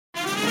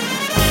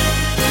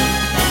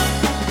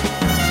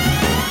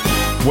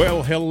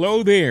Well,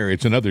 hello there.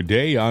 It's another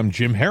day. I'm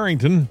Jim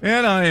Harrington.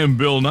 And I am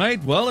Bill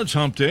Knight. Well, it's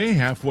hump day,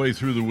 halfway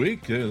through the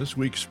week. This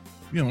week's,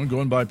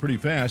 going by pretty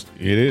fast.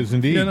 It is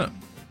indeed.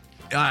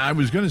 I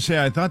was going to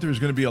say I thought there was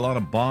going to be a lot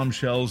of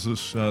bombshells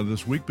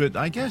this week, but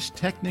I guess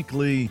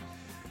technically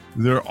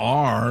there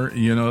are.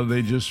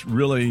 They just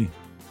really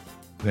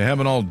they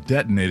haven't all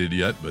detonated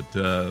yet. But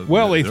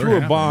they threw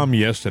a bomb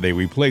yesterday.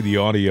 We played the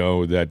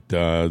audio that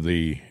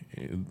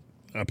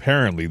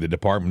apparently the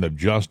Department of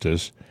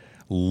Justice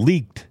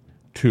leaked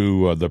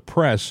to the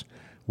press,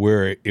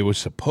 where it was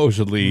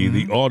supposedly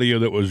the audio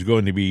that was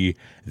going to be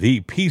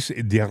the piece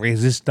de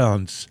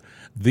résistance,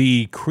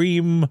 the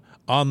cream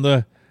on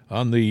the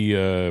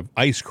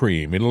ice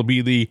cream. It'll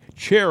be the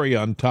cherry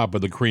on top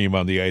of the cream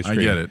on the ice cream.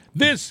 I get it.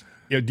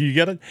 Do you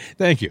get it?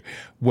 Thank you.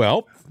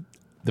 Well,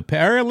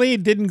 apparently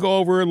it didn't go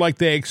over like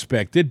they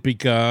expected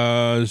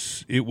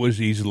because it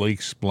was easily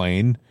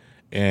explained,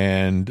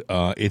 and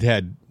it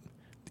had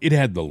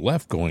the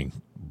left going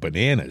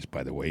bananas.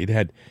 By the way,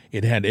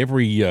 it had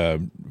every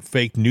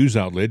fake news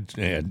outlet,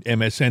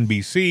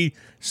 MSNBC,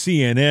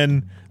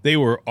 CNN. They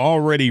were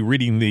already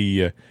reading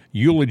the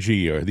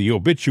eulogy or the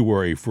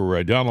obituary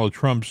for Donald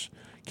Trump's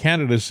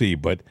candidacy,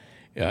 but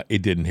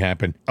it didn't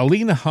happen.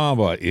 Alina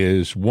Hava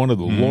is one of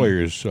the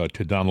lawyers to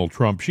Donald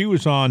Trump. She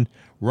was on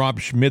Rob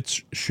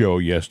Schmidt's show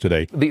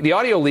yesterday. The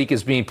audio leak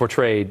is being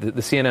portrayed,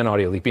 the CNN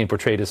audio leak being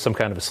portrayed as some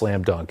kind of a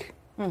slam dunk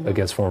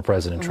against former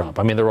President Trump.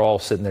 I mean, they're all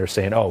sitting there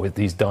saying, oh,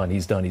 he's done.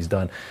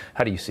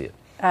 How do you see it?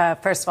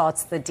 First of all,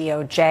 it's the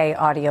DOJ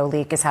audio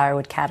leak is how I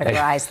would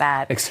categorize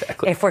that.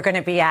 Exactly. If we're going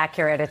to be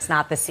accurate, it's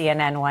not the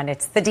CNN one.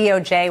 It's the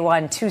DOJ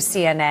one to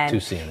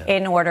CNN.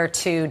 In order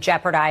to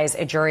jeopardize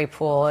a jury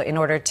pool, in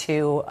order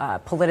to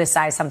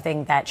politicize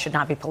something that should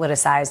not be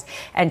politicized,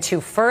 and to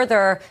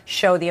further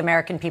show the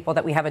American people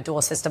that we have a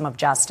dual system of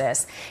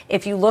justice.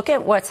 If you look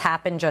at what's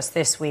happened just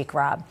this week,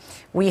 Rob,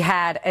 we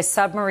had a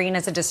submarine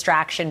as a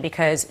distraction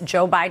because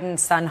Joe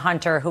Biden's son,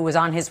 Hunter, who was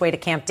on his way to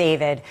Camp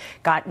David,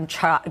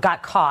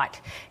 got caught.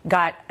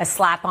 Got a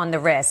slap on the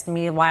wrist.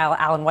 Meanwhile,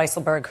 Alan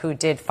Weisselberg, who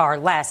did far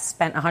less,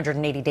 spent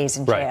 180 days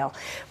in jail. Right.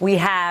 We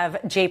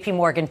have J.P.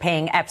 Morgan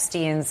paying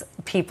Epstein's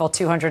people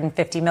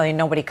 $250 million.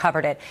 Nobody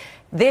covered it.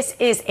 This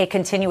is a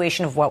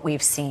continuation of what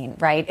we've seen,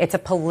 right? It's a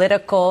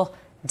political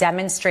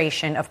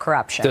demonstration of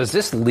corruption. Does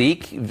this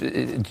leak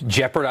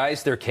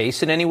jeopardize their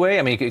case in any way?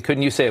 I mean,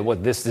 couldn't you say,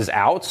 this is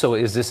out, so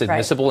is this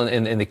admissible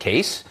in the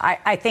case?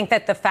 I think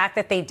that the fact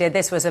that they did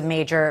this was a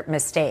major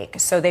mistake.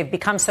 So they've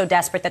become so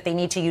desperate that they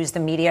need to use the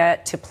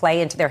media to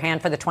play into their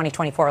hand for the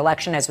 2024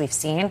 election, as we've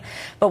seen.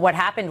 But what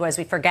happened was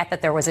we forget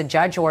that there was a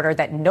judge order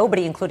that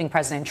nobody, including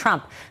President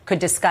Trump, could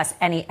discuss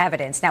any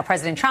evidence. Now,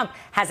 President Trump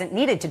hasn't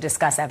needed to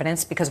discuss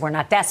evidence because we're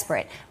not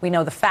desperate. We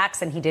know the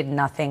facts, and he did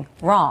nothing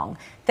wrong.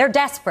 They're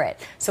desperate.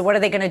 So what are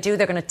they going to do?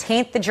 They're going to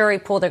taint the jury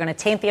pool. They're going to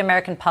taint the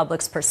American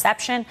public's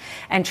perception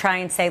and try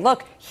and say,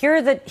 look,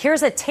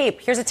 here's a tape.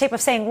 Here's a tape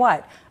of saying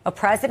what? A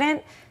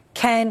president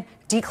can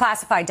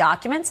declassify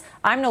documents.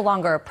 I'm no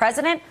longer a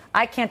president.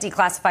 I can't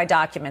declassify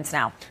documents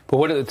now. But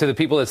what to the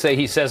people that say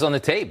he says on the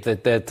tape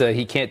that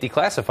he can't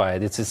declassify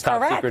it? It's his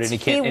top secret and he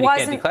can't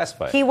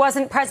declassify it. He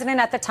wasn't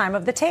president at the time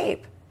of the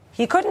tape.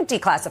 He couldn't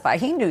declassify.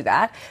 He knew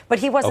that. But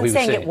he wasn't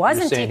saying it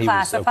wasn't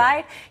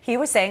declassified. He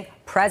was saying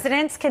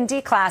presidents can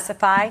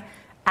declassify.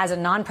 As a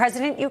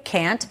non-president, you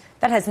can't.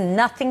 That has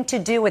nothing to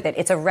do with it.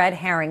 It's a red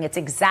herring. It's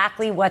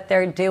exactly what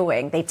they're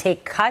doing. They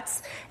take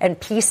cuts and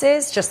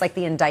pieces, just like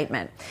the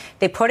indictment.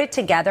 They put it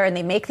together and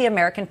they make the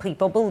American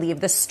people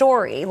believe the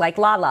story, like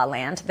La La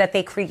Land, that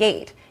they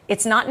create.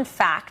 It's not in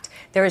fact.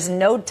 There is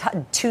no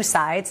two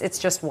sides. It's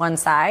just one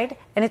side,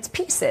 and it's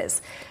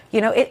pieces.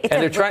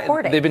 It's a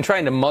recording. They've been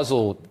trying to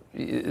muzzle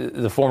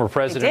the former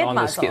president on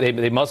this.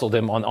 They muzzled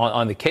him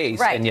on the case,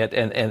 right. And yet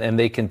and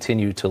they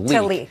continue to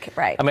leak.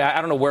 Right. I mean, I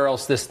don't know where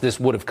else this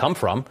would have come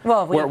from.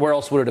 Well, where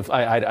else would it have?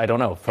 I don't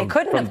know. It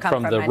couldn't have come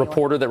from the anyone.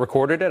 Reporter that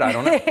recorded it. I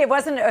don't know. It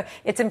wasn't.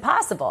 It's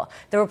impossible.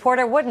 The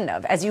reporter wouldn't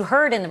have. As you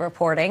heard in the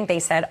reporting, they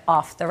said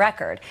off the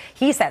record.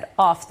 He said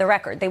off the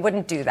record. They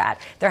wouldn't do that.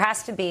 There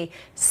has to be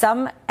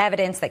some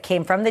evidence that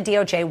came from the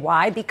DOJ.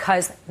 Why?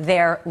 Because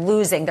they're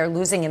losing. They're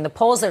losing in the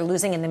polls. They're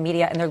losing in the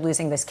media, and they're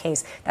losing this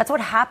case. That's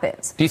what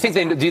happens. Do you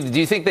think do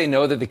you think they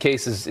know that the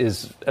case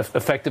is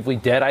effectively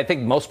dead? I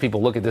think most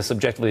people look at this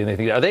subjectively and they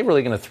think, are they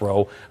really going to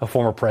throw a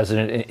former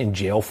president in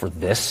jail for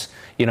this?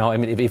 I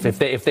mean,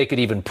 if they could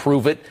even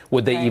prove it,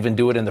 would they even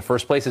do it in the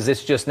first place? Is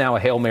this just now a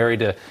Hail Mary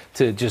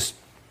to just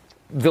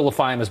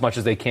vilify him as much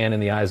as they can in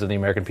the eyes of the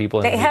American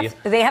people and the media?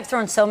 They have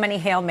thrown so many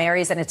Hail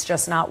Marys and it's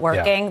just not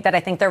working that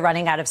I think they're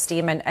running out of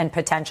steam and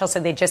potential.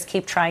 So they just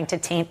keep trying to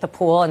taint the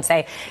pool and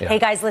say, hey,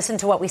 guys, listen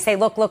to what we say.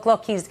 Look,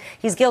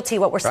 he's guilty.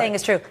 What we're saying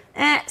is true.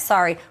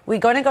 Sorry. We're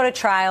going to go to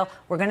trial.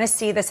 We're going to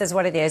see this as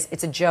what it is.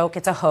 It's a joke.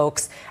 It's a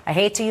hoax. I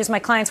hate to use my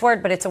client's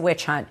word, but it's a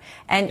witch hunt.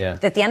 And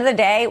at the end of the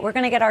day, we're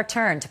going to get our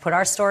turn to put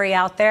our story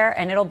out there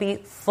and it'll be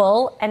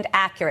full and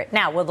accurate.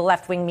 Now, will the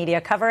left-wing media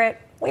cover it?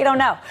 We don't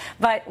know,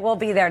 but we'll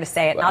be there to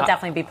say it, and I'll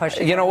definitely be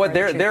pushing. You know what?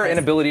 Their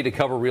inability to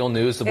cover real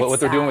news, what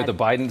they're doing with the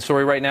Biden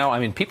story right now. I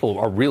mean, people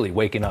are really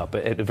waking up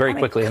very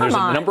quickly, and there's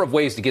a number of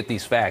ways to get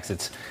these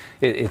facts.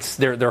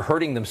 They're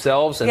hurting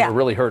themselves, and they're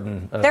really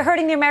hurting. They're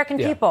hurting the American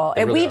people.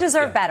 We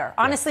deserve better.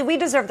 Honestly, we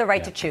deserve the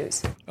right to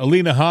choose.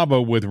 Alina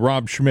Habba with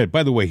Rob Schmidt.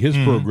 By the way, his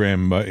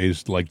program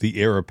is like the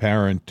heir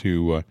apparent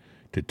to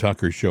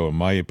Tucker's show, in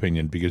my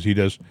opinion, because he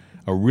does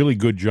a really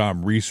good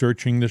job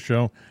researching the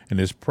show, and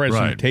his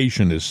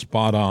presentation is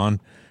spot on.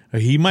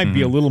 He might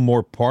be a little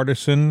more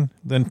partisan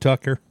than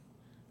Tucker.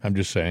 I'm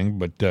just saying,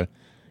 but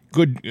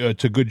good.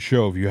 It's a good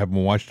show if you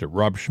haven't watched it.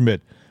 Rob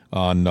Schmidt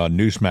on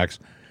Newsmax.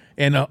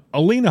 And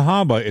Alina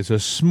Habba is a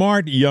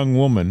smart young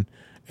woman,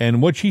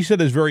 and what she said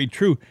is very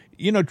true.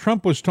 You know,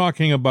 Trump was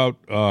talking about,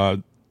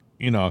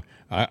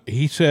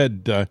 he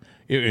said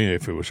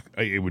if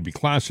it would be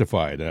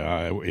classified,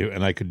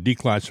 and I could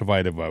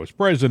declassify it if I was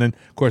president.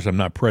 Of course, I'm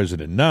not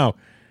president now.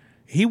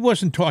 He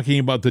wasn't talking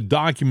about the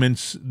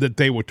documents that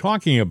they were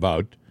talking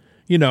about.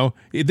 You know,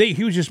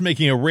 he was just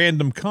making a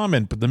random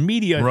comment, but the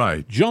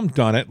media jumped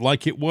on it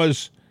like it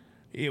was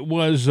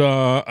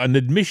an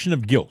admission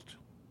of guilt.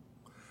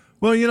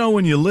 Well, you know,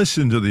 when you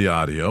listen to the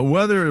audio,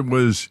 whether it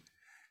was,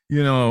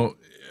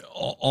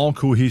 all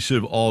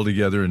cohesive all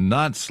together and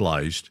not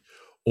sliced,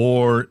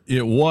 or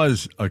it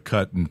was a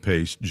cut and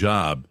paste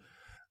job,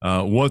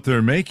 what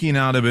they're making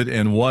out of it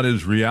and what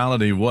is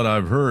reality, what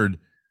I've heard,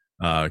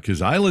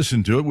 because I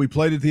listened to it. We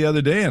played it the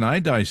other day, and I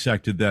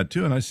dissected that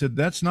too. And I said,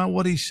 that's not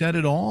what he said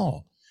at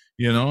all.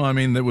 You know, I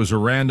mean, it was a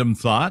random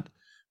thought,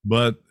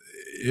 but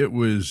it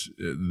was,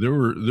 there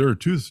were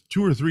two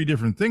or three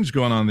different things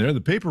going on there. The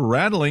paper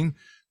rattling,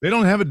 they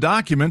don't have a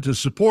document to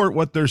support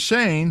what they're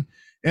saying.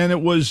 And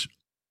it was,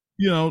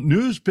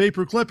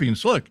 newspaper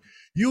clippings. Look,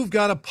 you've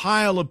got a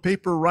pile of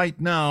paper right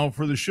now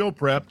for the show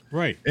prep.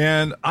 Right.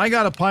 And I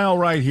got a pile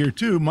right here,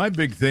 too. My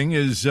big thing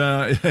is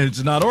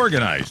it's not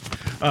organized.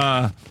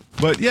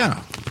 But, you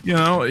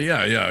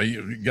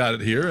got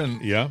it here.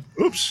 And,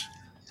 oops,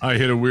 I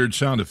hit a weird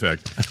sound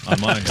effect on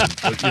my end.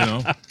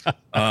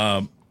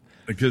 But,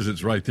 because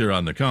it's right there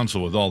on the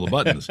console with all the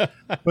buttons.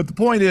 But the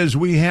point is,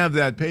 we have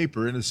that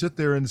paper, and to sit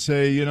there and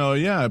say,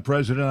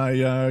 President,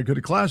 I could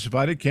have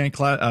classified it, can't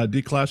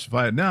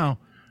declassify it now.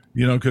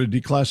 Could have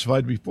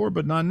declassified before,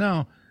 but not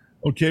now.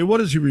 Okay,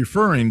 what is he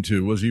referring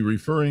to? Was he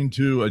referring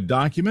to a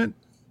document?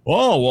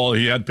 Oh, well,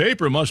 he had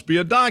paper, must be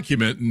a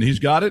document, and he's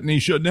got it, and he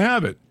shouldn't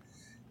have it.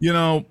 He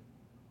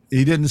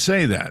didn't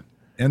say that,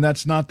 and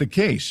that's not the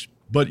case.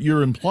 But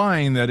you're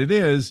implying that it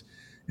is,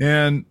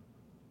 and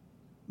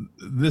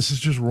this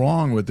is just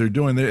wrong what they're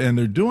doing. And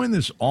they're doing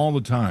this all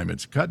the time.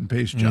 It's a cut and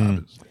paste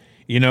job.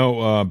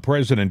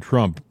 President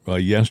Trump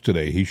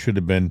yesterday, he should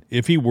have been,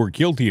 if he were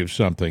guilty of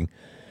something,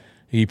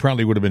 he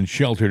probably would have been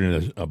sheltered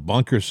in a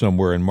bunker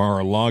somewhere in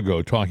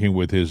Mar-a-Lago talking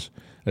with his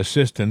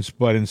assistants.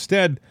 But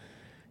instead,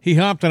 he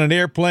hopped on an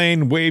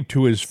airplane, waved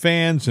to his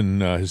fans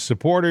and his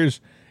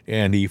supporters,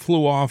 and he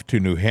flew off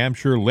to New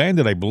Hampshire,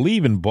 landed, I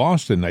believe, in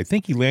Boston. I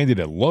think he landed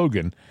at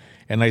Logan.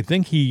 And I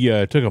think he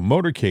took a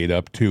motorcade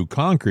up to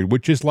Concord,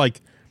 which is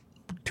like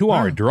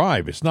 2-hour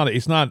drive. It's not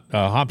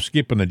a hop,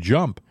 skip, and a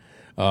jump.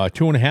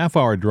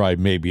 2.5-hour drive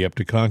maybe up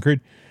to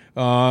Concord.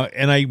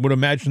 And I would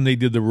imagine they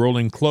did the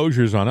rolling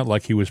closures on it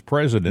like he was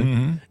president.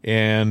 Mm-hmm.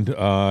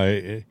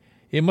 And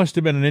it must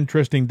have been an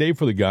interesting day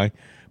for the guy.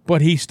 But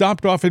he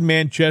stopped off in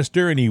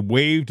Manchester, and he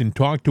waved and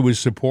talked to his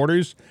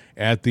supporters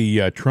at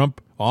the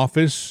Trump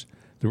office.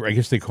 I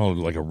guess they call it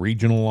like a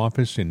regional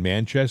office in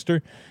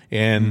Manchester.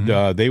 And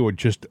they were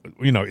just,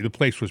 the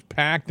place was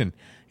packed, and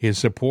his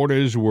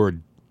supporters were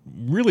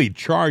really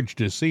charged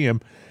to see him.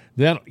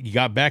 Then he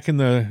got back in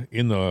the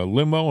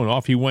limo, and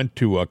off he went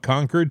to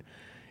Concord.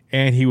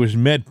 And he was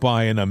met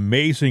by an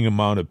amazing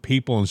amount of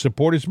people and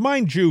supporters.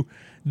 Mind you,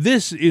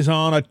 this is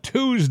on a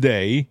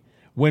Tuesday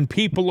when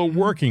people are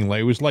working late.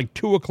 It was like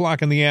 2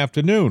 o'clock in the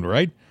afternoon,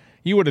 right?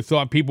 You would have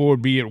thought people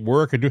would be at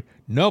work.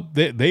 Nope,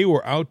 they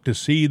were out to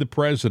see the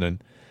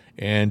president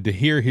and to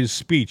hear his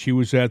speech. He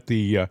was at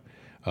the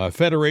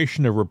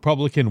Federation of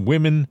Republican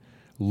Women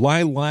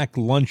Lilac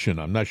Luncheon.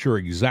 I'm not sure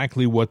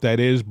exactly what that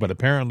is, but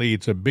apparently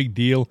it's a big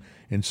deal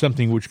and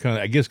something which kind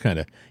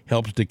of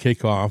helps to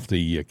kick off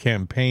the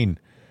campaign.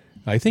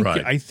 I think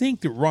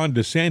that Ron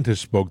DeSantis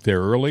spoke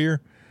there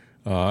earlier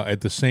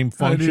at the same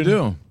function. How did he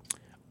do?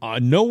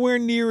 Nowhere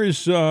near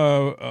as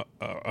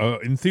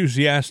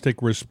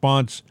enthusiastic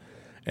response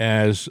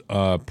as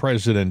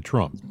President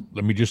Trump.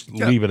 Let me just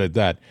leave it at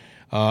that.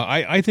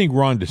 I think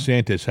Ron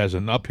DeSantis has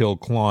an uphill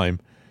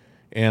climb,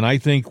 and I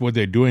think what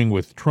they're doing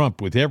with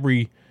Trump, with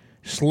every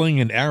sling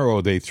and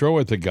arrow they throw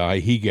at the guy,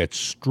 he gets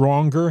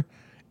stronger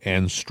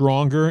and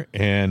stronger,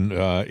 and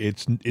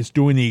it's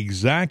doing the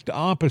exact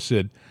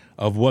opposite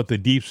of what the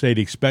deep state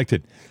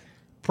expected.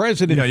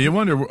 President, you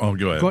wonder. Oh,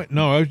 go ahead.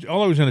 No,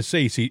 all I was going to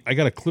say. See, I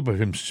got a clip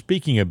of him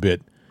speaking a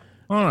bit.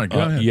 All right, go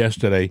ahead.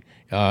 Yesterday,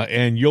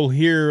 and you'll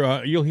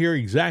hear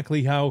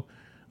exactly how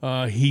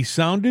he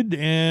sounded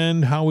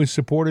and how his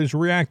supporters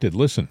reacted.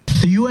 Listen.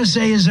 The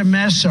USA is a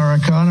mess. Our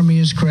economy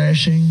is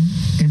crashing.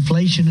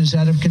 Inflation is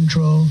out of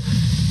control.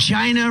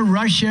 China,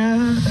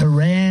 Russia,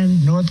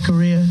 Iran, North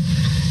Korea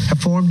have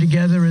formed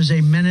together as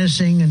a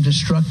menacing and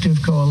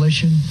destructive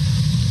coalition.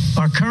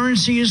 Our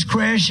currency is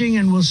crashing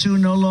and will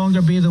soon no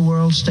longer be the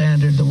world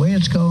standard. The way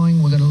it's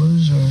going, we're going to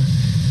lose our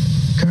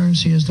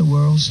currency as the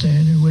world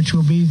standard, which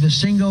will be the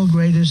single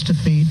greatest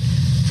defeat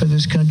for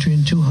this country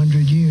in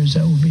 200 years.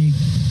 That will be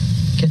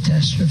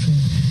catastrophe.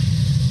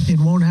 It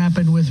won't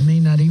happen with me,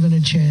 not even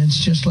a chance.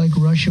 Just like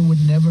Russia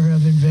would never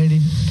have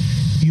invaded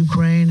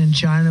Ukraine and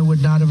China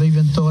would not have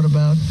even thought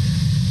about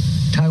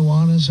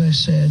Taiwan, as I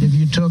said. If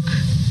you took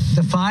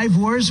the 5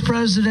 worst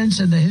presidents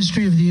in the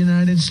history of the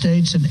United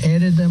States and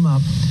added them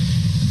up,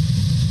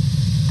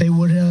 they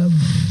would have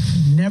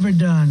never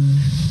done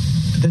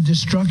the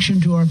destruction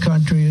to our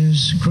country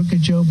as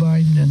crooked Joe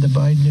Biden and the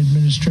Biden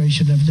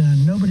administration have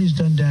done. Nobody's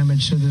done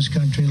damage to this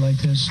country like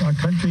this. Our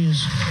country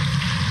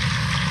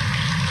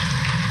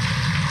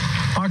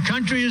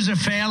is a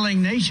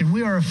failing nation.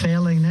 We are a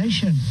failing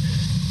nation.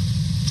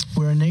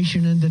 We're a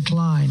nation in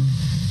decline.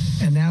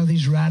 And now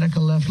these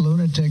radical left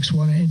lunatics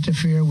want to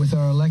interfere with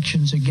our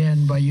elections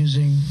again by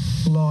using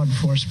law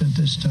enforcement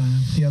this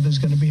time. The other's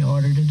going to be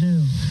harder to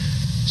do.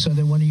 So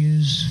they want to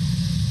use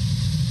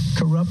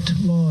corrupt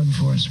law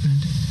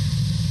enforcement.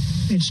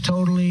 It's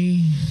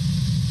totally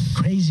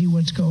crazy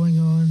what's going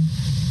on.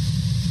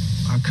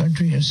 Our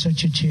country has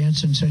such a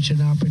chance and such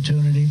an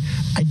opportunity.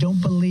 I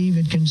don't believe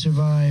it can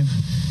survive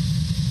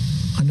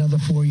another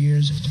 4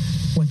 years.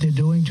 What they're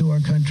doing to our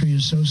country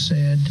is so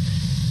sad.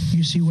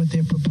 You see what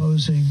they're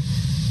proposing.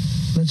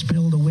 Let's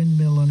build a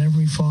windmill on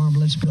every farm.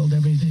 Let's build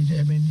everything.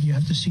 I mean, you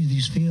have to see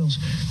these fields.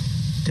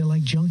 They're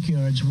like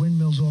junkyards,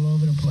 windmills all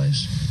over the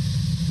place.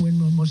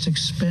 Windmill, most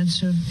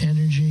expensive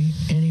energy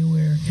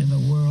anywhere in the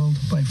world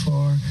by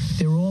far.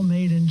 They're all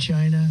made in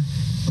China,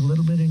 a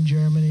little bit in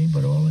Germany,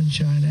 but all in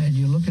China. And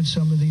you look at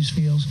some of these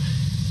fields,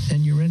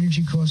 and your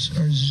energy costs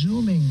are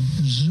zooming.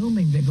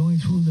 They're going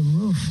through the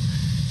roof.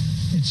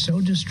 It's so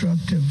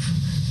destructive.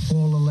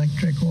 All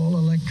electric,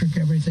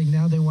 everything.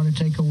 Now they want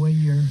to take away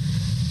your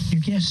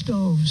gas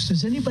stoves.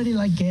 Does anybody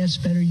like gas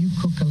better? You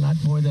cook a lot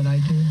more than I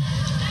do.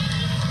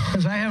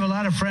 Because I have a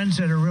lot of friends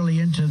that are really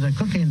into the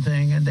cooking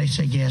thing, and they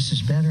say gas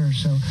is better.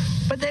 So,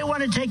 but they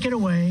want to take it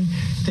away.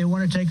 They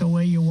want to take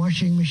away your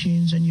washing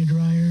machines and your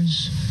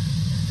dryers.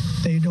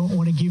 They don't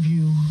want to give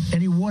you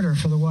any water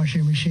for the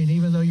washing machine,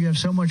 even though you have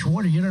so much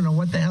water. You don't know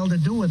what the hell to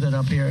do with it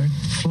up here. It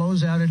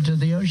flows out into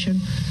the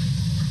ocean.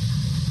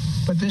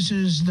 But this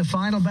is the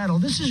final battle.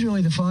 This is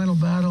really the final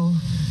battle.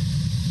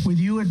 With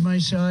you at my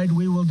side,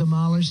 we will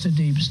demolish the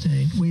deep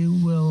state. We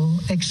will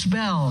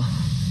expel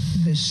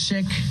the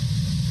sick,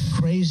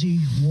 crazy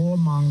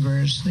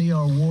warmongers. They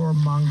are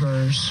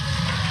warmongers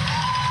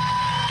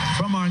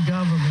from our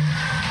government.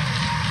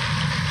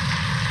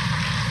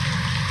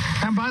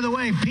 And by the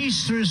way,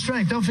 peace through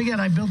strength. Don't forget,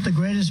 I built the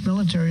greatest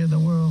military in the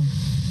world.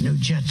 New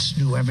jets,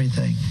 new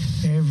everything.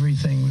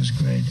 Everything was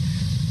great.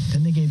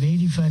 Then they gave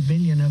 $85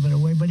 billion of it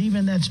away, but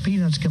even that's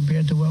peanuts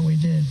compared to what we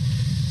did.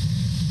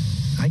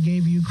 I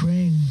gave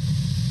Ukraine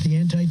the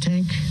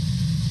anti-tank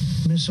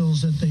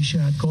missiles that they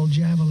shot, called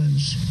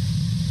Javelins.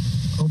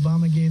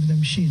 Obama gave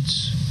them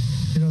sheets.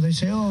 You know, they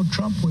say, oh,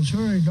 Trump was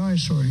very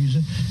nice, or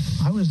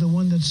I was the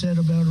one that said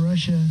about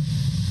Russia,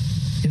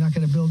 you're not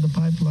going to build the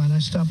pipeline. I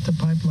stopped the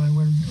pipeline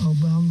when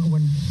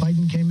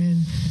Biden came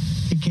in.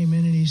 He came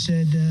in and he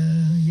said,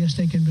 yes,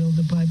 they can build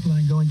the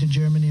pipeline going to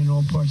Germany and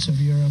all parts of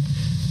Europe.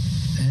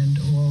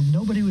 And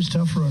nobody was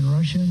tougher on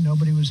Russia,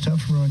 nobody was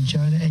tougher on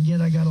China, and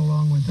yet I got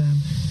along with them.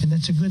 And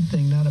that's a good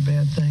thing, not a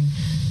bad thing.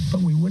 But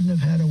we wouldn't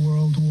have had a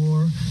world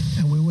war,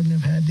 and we wouldn't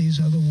have had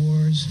these other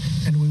wars,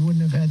 and we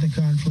wouldn't have had the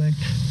conflict.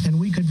 And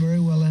we could very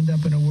well end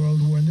up in a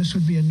world war, and this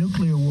would be a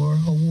nuclear war,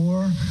 a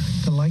war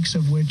the likes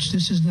of which,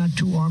 this is not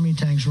 2 army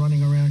tanks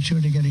running around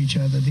shooting at each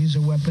other. These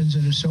are weapons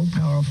that are so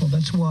powerful.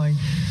 That's why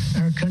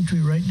our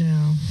country right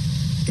now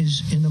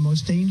is in the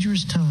most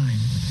dangerous time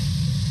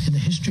in the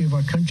history of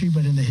our country,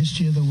 but in the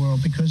history of the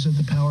world, because of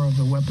the power of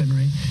the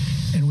weaponry.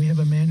 And we have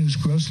a man who's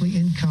grossly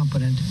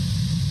incompetent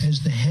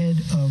as the head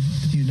of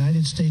the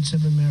United States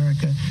of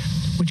America,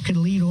 which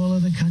can lead all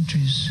other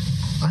countries.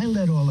 I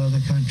led all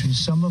other countries.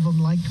 Some of them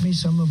liked me,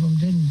 some of them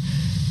didn't.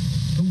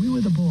 But we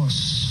were the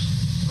boss.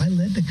 I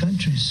led the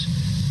countries.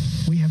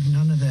 We have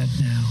none of that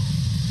now.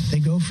 They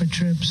go for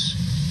trips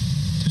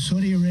to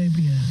Saudi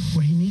Arabia,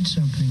 where he needs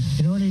something.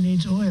 You know what he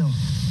needs? Oil,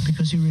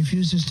 because he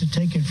refuses to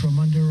take it from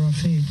under our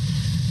feet.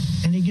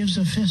 And he gives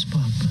a fist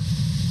bump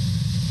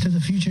to the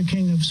future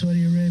king of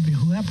Saudi Arabia,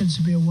 who happens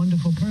to be a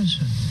wonderful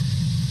person.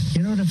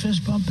 You know what a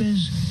fist bump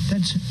is?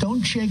 That's,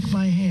 don't shake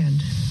my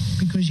hand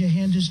because your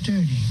hand is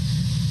dirty.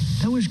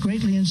 That was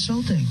greatly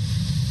insulting.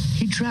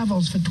 He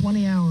travels for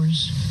 20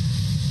 hours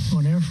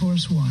on Air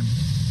Force One,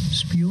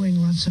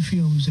 spewing lots of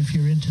fumes if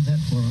you're into that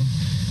world.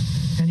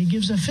 And he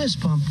gives a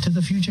fist bump to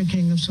the future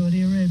king of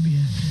Saudi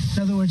Arabia.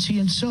 In other words, he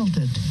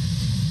insulted,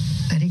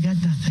 and he got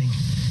nothing.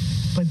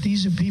 But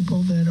these are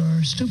people that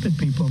are stupid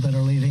people that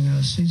are leading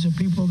us. These are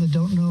people that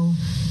don't know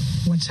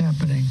what's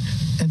happening.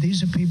 And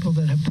these are people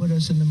that have put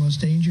us in the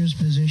most dangerous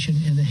position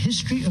in the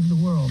history of the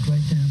world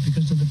right now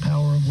because of the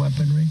power of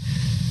weaponry.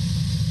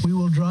 We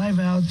will drive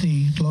out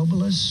the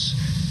globalists.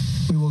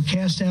 We will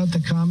cast out the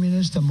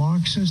communists, the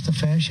Marxists, the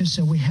fascists,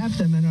 and we have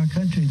them in our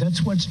country.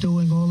 That's what's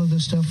doing all of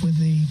this stuff with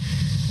the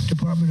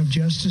Department of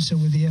Justice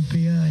and with the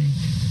FBI.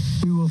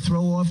 We will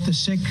throw off the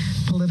sick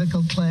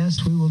political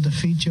class. We will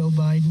defeat Joe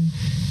Biden,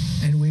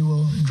 and we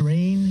will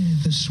drain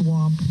the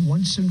swamp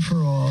once and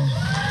for all.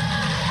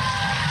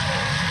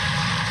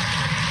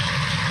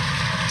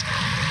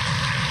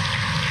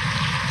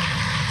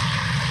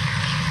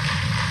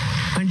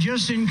 And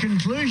just in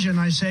conclusion,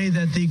 I say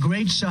that the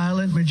great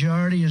silent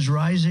majority is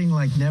rising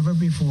like never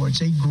before. It's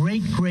a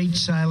great, great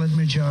silent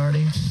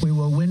majority. We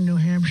will win New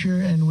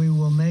Hampshire, and we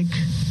will make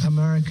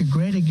America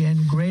great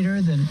again,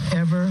 greater than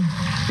ever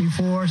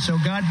before. So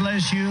God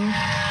bless you.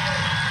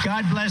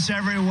 God bless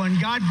everyone.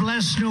 God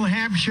bless New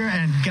Hampshire,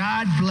 and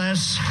God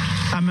bless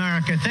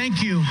America.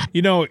 Thank you.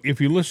 You know, if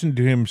you listen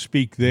to him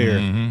speak there,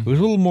 it was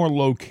a little more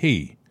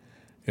low-key.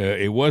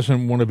 It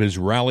wasn't one of his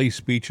rally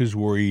speeches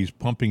where he's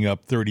pumping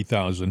up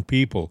 30,000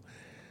 people,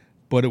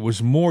 but it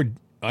was more,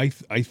 I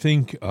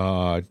think,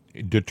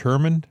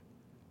 determined.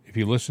 If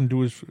you listen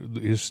to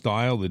his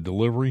style, the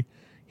delivery,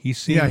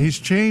 he's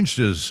changed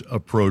his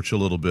approach a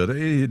little bit.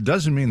 It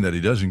doesn't mean that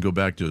he doesn't go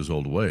back to his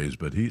old ways,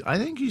 but I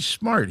think he's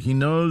smart. He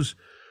knows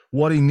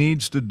what he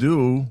needs to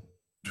do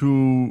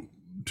to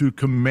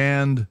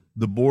command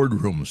the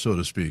boardroom, so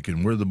to speak,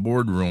 and we're the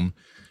boardroom,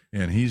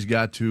 and he's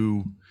got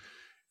to,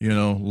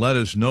 let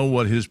us know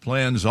what his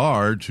plans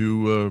are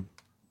to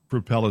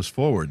propel us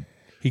forward.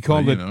 He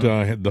called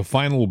it the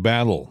final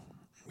battle.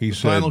 He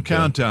said final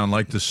countdown,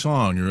 like the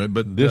song, right?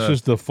 But this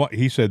is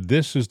he said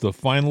this is the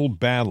final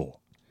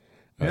battle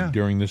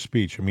during the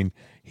speech. I mean,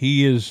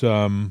 he is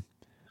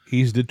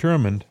he's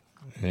determined,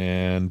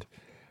 and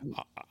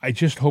I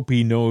just hope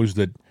he knows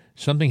that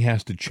something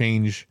has to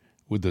change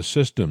with the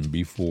system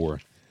before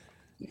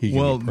he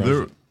can be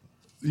president.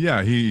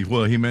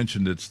 He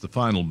mentioned it's the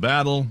final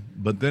battle,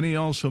 but then he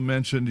also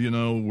mentioned,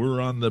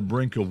 we're on the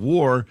brink of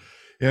war.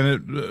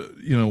 And,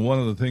 one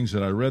of the things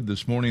that I read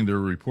this morning, there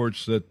are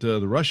reports that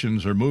the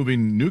Russians are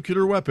moving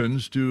nuclear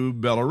weapons to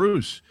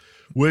Belarus,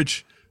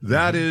 which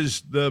that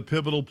is the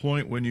pivotal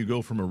point when you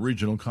go from a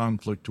regional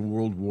conflict to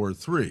World War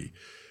III.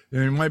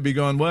 And you might be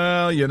going,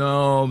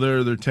 well,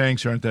 their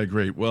tanks aren't that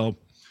great. Well,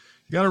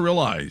 you got to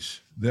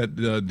realize that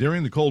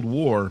during the Cold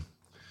War,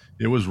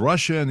 it was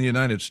Russia and the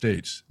United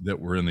States that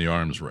were in the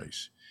arms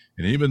race.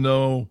 And even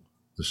though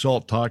the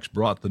SALT talks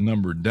brought the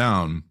number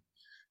down,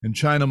 and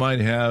China might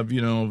have,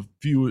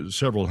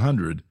 several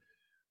hundred,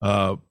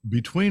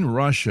 between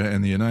Russia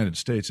and the United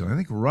States, and I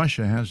think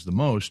Russia has the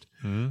most,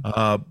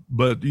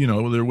 but,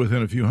 they're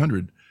within a few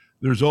hundred,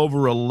 there's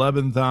over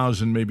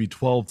 11,000, maybe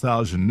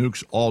 12,000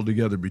 nukes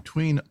altogether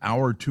between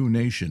our two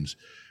nations.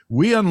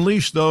 We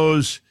unleash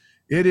those,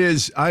 it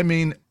is,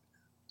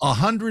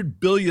 100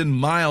 billion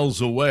miles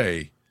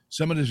away.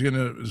 Somebody's going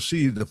to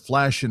see the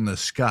flash in the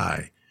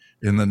sky,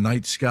 in the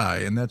night sky,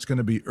 and that's going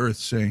to be Earth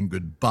saying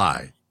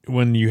goodbye.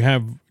 When you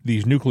have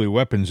these nuclear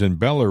weapons in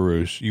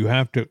Belarus, you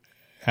have to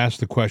ask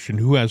the question,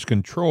 who has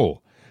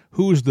control?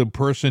 Who's the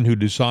person who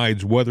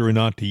decides whether or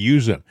not to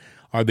use them?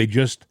 Are they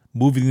just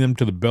moving them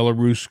to the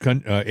Belarus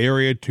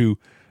area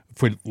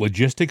for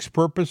logistics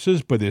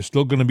purposes, but they're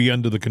still going to be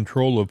under the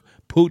control of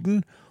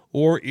Putin?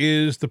 Or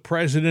is the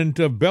president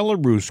of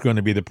Belarus going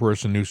to be the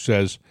person who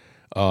says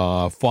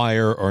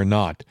fire or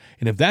not?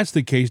 And if that's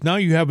the case, now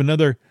you have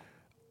another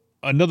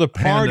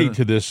party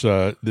to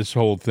this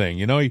whole thing.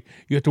 You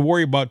have to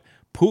worry about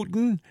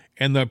Putin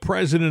and the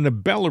president of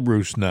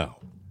Belarus now.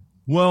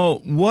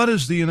 Well, what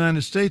does the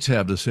United States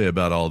have to say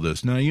about all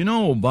this? Now,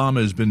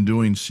 Obama has been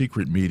doing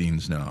secret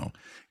meetings now,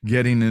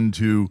 getting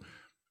into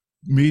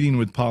meeting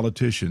with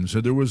politicians.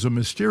 So there was a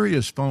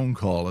mysterious phone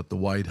call at the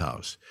White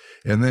House.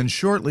 And then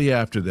shortly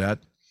after that,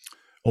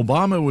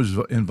 Obama was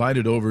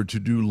invited over to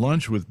do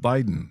lunch with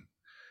Biden.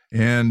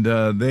 And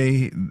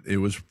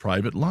it was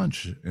private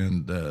lunch,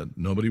 and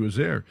nobody was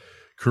there.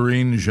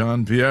 Karine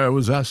Jean-Pierre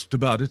was asked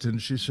about it,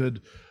 and she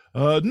said,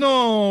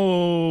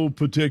 no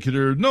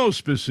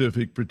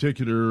specific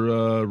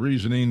particular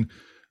reasoning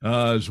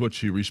is what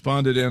she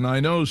responded. And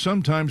I know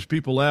sometimes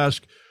people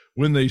ask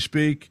when they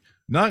speak,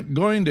 not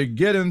going to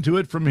get into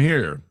it from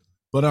here,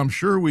 but I'm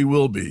sure we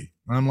will be.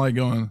 I'm like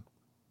going,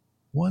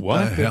 what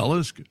the hell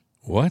is...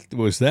 What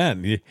was that?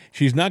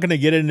 She's not going to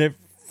get in it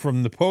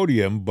from the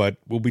podium, but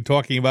we'll be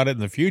talking about it in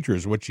the future,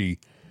 is what she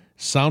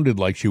sounded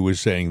like she was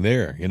saying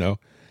there,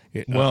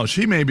 Well,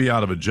 she may be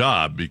out of a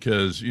job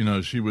because,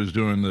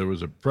 there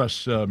was a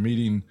press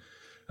meeting,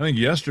 I think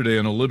yesterday,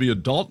 and Olivia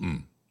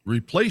Dalton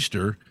replaced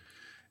her,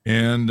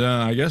 and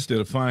I guess did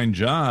a fine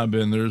job,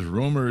 and there's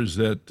rumors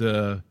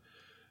that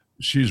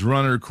she's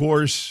run her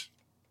course.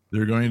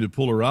 They're going to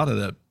pull her out of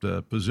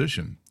that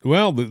position.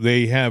 Well,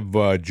 they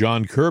have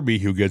John Kirby,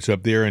 who gets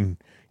up there and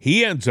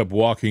he ends up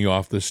walking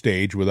off the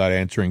stage without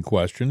answering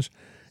questions.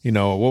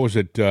 What was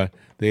it?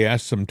 They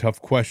asked some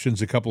tough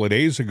questions a couple of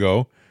days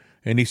ago,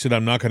 and he said,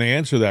 I'm not going to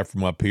answer that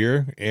from up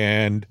here.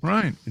 And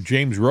Right.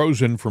 James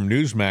Rosen from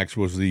Newsmax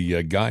was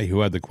the guy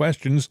who had the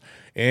questions,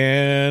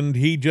 and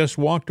he just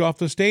walked off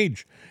the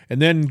stage.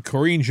 And then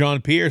Corinne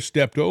Jean-Pierre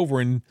stepped over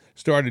and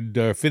started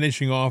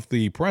finishing off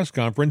the press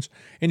conference,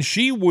 and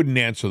she wouldn't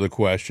answer the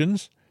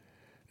questions,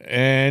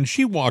 and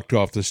she walked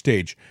off the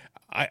stage.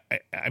 I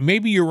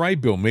maybe you're right,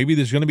 Bill. Maybe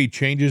there's going to be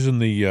changes in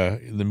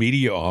the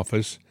media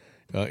office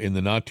in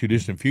the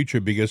not-too-distant future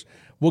because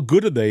what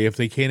good are they if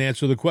they can't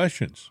answer the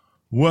questions?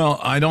 Well,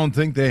 I don't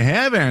think they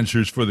have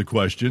answers for the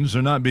questions.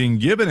 They're not being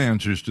given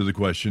answers to the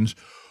questions,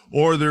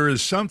 or there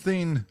is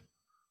something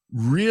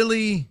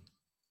really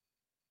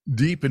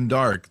deep and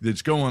dark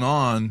that's going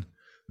on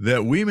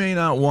that we may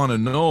not want to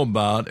know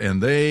about,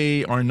 and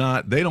they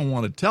don't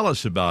want to tell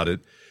us about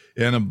it.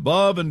 And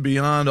above and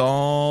beyond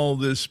all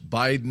this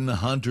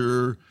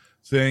Biden-Hunter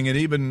thing, and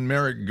even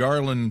Merrick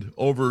Garland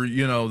over,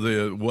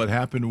 what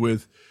happened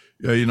with,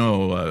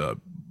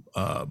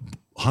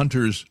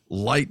 Hunter's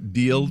light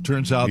deal.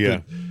 Turns out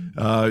that,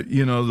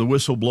 the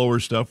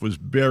whistleblower stuff was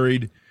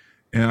buried.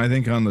 And I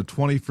think on the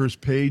 21st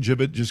page of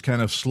it, just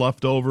kind of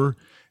sloughed over.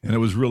 And it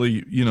was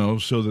really,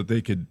 so that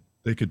they could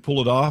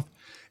pull it off.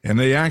 And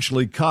they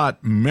actually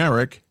caught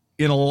Merrick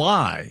in a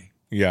lie.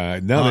 Yeah,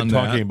 now they're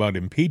talking about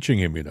impeaching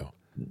him,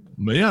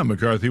 But yeah,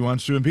 McCarthy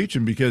wants to impeach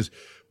him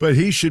but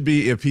he should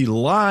be, if he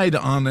lied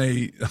on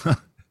a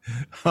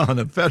on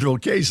a federal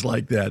case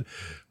like that,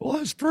 well,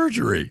 that's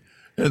perjury.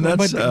 And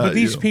that's but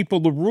these people,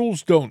 the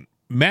rules don't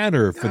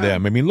matter for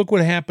them. I mean, look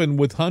what happened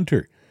with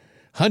Hunter.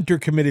 Hunter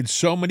committed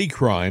so many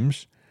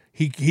crimes.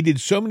 He did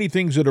so many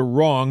things that are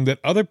wrong that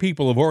other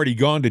people have already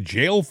gone to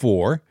jail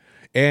for,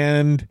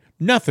 and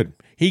nothing.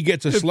 He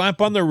gets a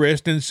slap on the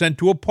wrist and sent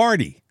to a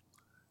party.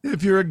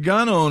 If you're a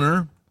gun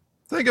owner,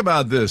 think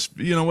about this.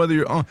 Whether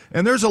you're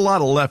and there's a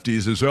lot of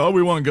lefties that say,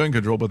 we want gun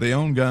control, but they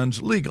own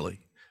guns legally,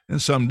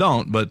 and some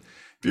don't. But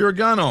if you're a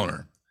gun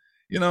owner,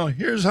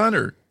 here's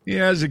Hunter. He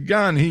has a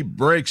gun. He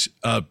breaks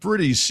a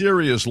pretty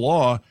serious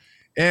law,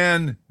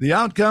 and the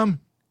outcome,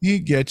 he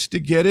gets to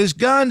get his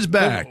guns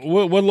back.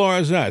 What law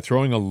is that?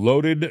 Throwing a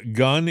loaded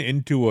gun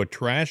into a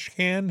trash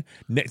can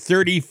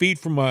 30 feet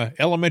from an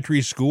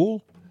elementary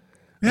school?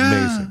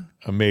 Yeah.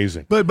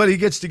 Amazing. But he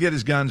gets to get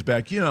his guns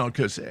back,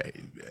 because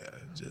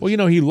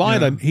he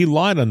lied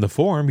on the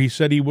form. He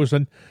said he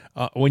wasn't.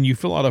 When you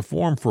fill out a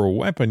form for a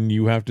weapon,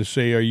 you have to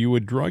say, "Are you a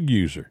drug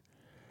user?"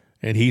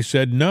 And he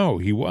said no,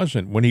 he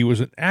wasn't. When he was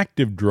an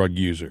active drug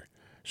user,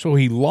 so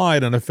he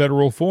lied on a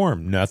federal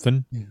form.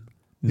 Nothing.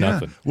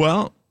 Yeah.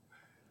 Well,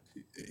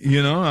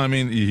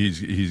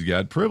 he's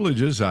got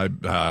privileges.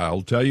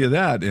 I'll tell you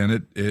that,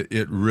 and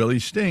it really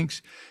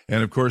stinks.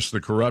 And of course,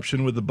 the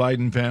corruption with the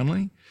Biden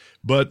family.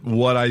 But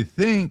what I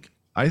think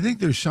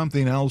there's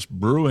something else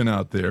brewing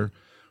out there.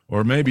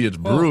 Or maybe it's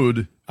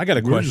brewed. I got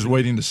a question. We're just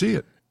waiting to see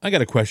it. I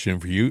got a question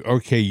for you.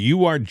 Okay,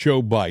 you are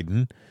Joe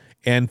Biden,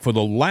 and for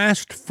the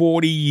last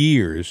 40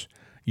 years,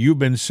 you've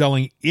been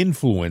selling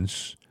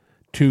influence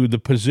to the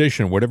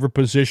position, whatever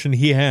position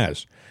he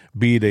has,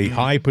 be it a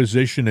high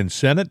position in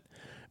Senate,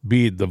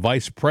 be it the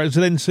vice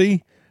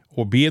presidency,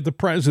 or be it the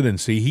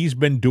presidency. He's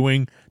been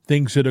doing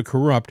things that are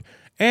corrupt,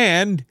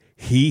 and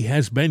he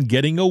has been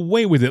getting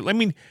away with it. I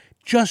mean,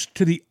 just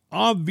to the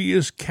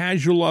obvious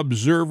casual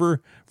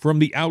observer from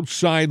the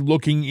outside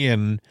looking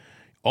in,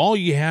 all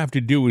you have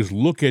to do is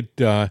look at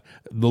the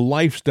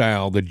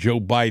lifestyle that Joe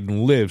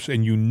Biden lives,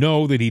 and you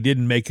know that he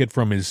didn't make it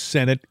from his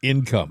Senate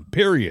income,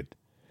 period.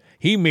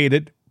 He made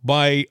it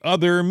by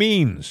other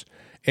means,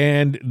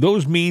 and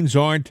those means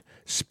aren't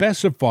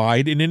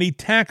specified in any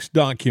tax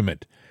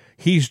document.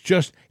 He's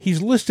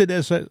listed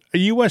as a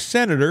U.S.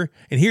 senator,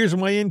 and here's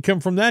my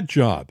income from that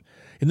job.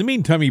 In the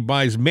meantime, he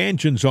buys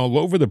mansions all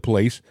over the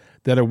place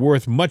that are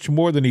worth much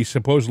more than he's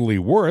supposedly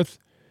worth,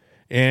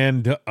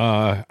 and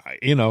and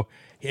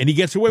he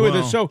gets away with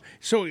it. So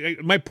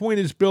my point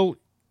is, Bill,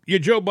 you're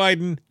Joe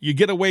Biden. You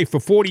get away for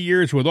 40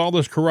 years with all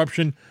this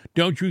corruption.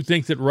 Don't you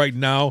think that right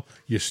now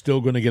you're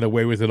still going to get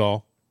away with it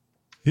all?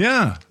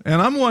 Yeah,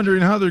 and I'm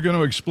wondering how they're going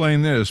to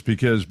explain this,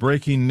 because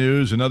breaking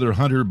news, another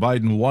Hunter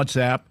Biden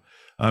WhatsApp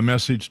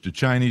message to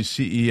Chinese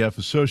CEF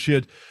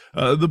associate.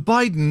 The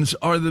Bidens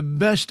are the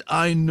best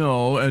I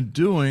know at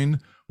doing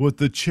what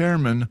the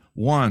chairman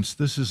wants.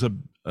 This is a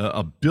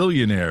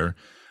billionaire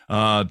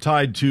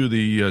tied to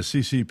the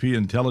CCP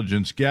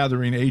intelligence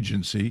gathering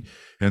agency.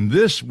 And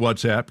this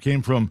WhatsApp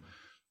came from,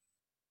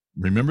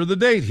 remember the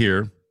date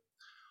here,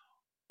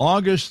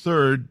 August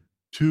 3rd,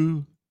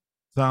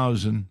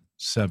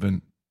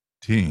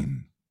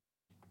 2017.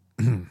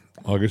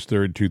 August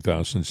 3rd,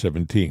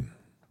 2017.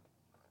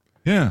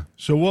 Yeah.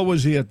 So what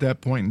was he at that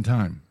point in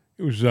time?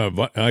 It was.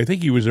 I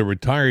think he was a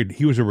retired.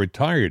 He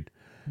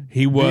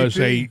was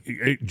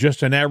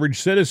just an average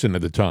citizen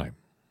at the time.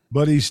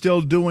 But he's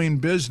still doing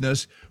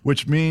business,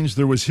 which means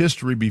there was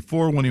history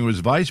before when he was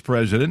vice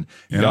president,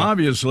 and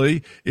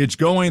obviously it's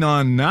going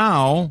on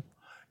now.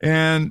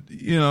 And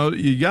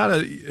you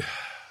gotta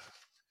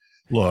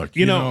look.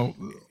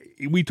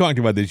 We talked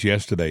about this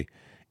yesterday.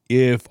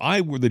 if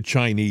I were the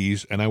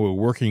Chinese and I were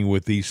working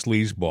with these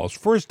sleazeballs,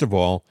 first of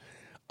all,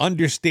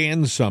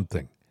 understand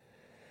something.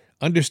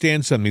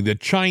 Understand something. The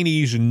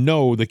Chinese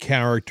know the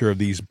character of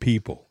these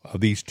people,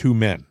 of these two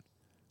men,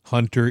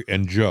 Hunter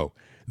and Joe.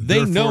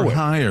 They know it.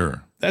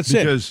 Hire. That's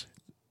because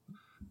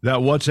that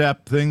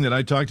WhatsApp thing that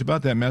I talked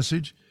about, that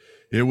message,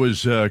 it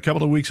was a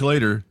couple of weeks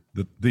later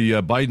that the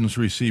Bidens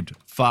received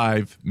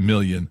 $5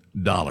 million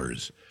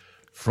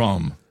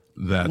from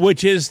that.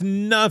 Which is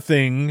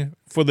nothing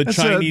for the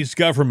Chinese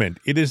government.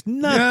 It is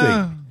nothing.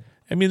 Yeah.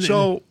 I mean,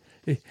 so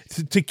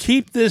to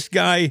keep this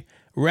guy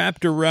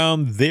wrapped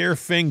around their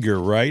finger,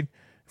 right?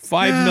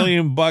 $5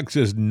 million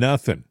is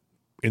nothing.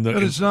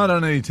 But it's not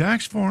on any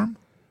tax form.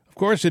 Of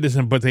course it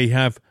isn't, but they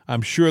have,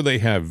 I'm sure they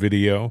have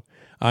video.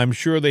 I'm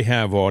sure they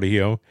have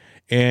audio.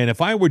 And if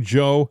I were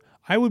Joe,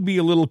 I would be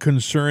a little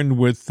concerned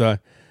with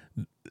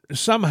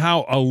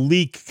somehow a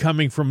leak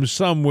coming from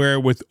somewhere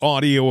with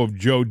audio of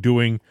Joe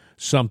doing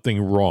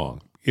something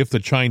wrong, if the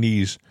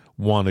Chinese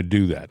want to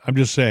do that. I'm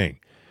just saying.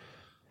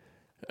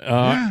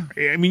 I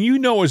mean, you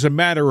know, as a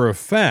matter of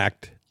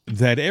fact,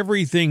 that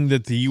everything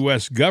that the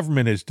U.S.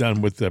 government has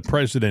done with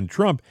President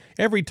Trump,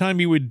 every time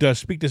he would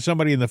speak to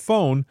somebody on the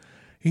phone,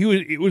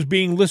 it was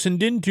being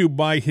listened into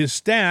by his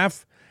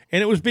staff,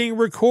 and it was being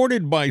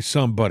recorded by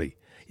somebody.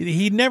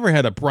 He never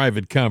had a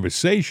private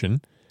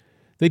conversation.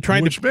 They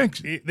tried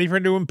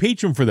to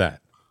impeach him for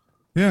that.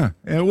 Yeah,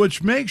 and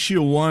which makes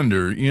you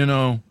wonder, you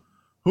know,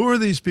 who are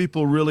these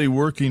people really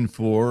working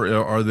for?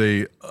 Are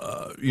they,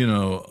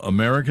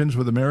 Americans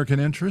with American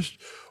interest?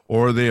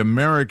 Or are they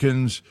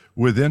Americans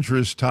with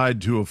interests tied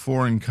to a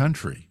foreign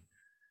country?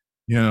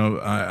 You know,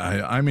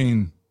 I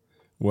mean,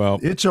 well,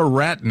 it's a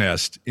rat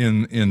nest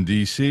in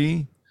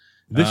D.C.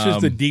 This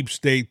is the deep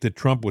state that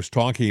Trump was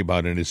talking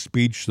about in his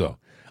speech, though.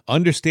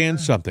 Understand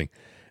something,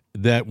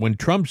 that when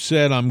Trump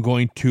said, I'm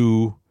going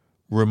to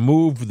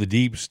remove the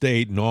deep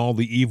state and all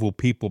the evil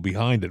people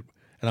behind it,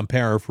 and I'm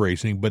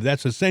paraphrasing, but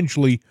that's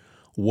essentially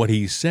what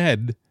he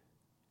said.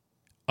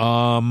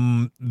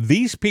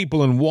 These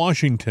people in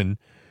Washington,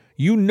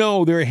 you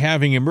know, they're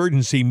having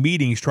emergency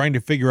meetings trying to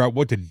figure out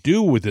what to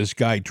do with this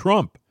guy,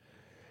 Trump.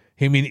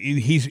 I mean,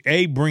 he's,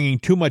 bringing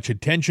too much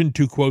attention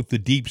to, quote, the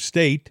deep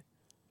state.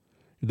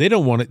 They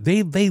don't want it.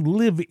 They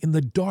live in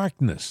the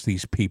darkness,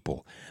 these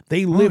people.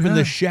 They live in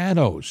the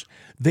shadows.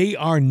 They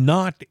are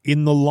not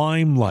in the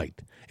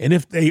limelight. And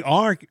if they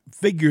are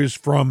figures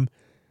from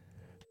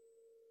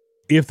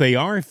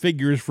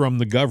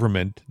the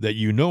government that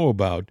you know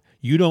about,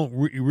 you don't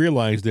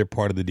realize they're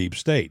part of the deep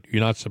state.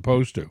 You're not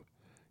supposed to,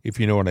 if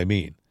you know what I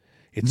mean.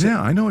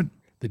 I know it.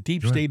 The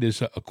deep state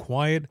is a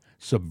quiet,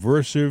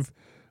 subversive,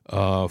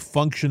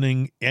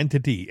 functioning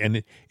entity,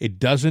 and it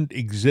doesn't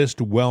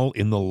exist well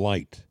in the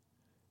light.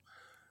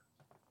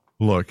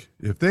 Look,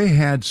 if they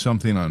had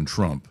something on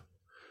Trump,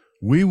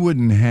 we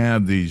wouldn't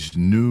have these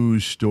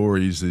news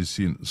stories, these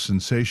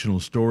sensational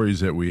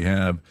stories that we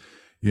have,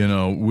 you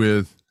know,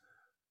 with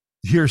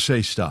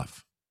hearsay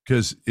stuff.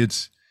 Because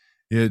it's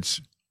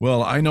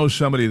well, I know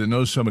somebody that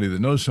knows somebody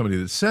that knows somebody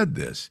that said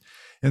this.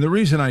 And the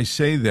reason I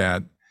say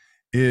that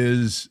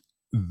is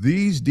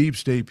these deep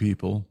state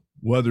people,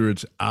 whether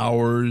it's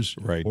ours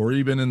or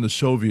even in the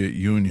Soviet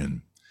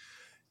Union,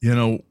 you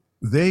know,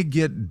 they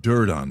get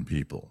dirt on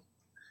people.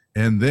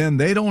 And then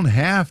they don't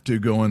have to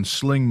go and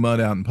sling mud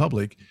out in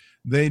public.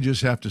 They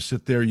just have to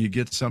sit there. You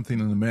get something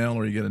in the mail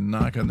or you get a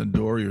knock on the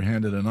door, you're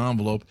handed an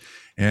envelope.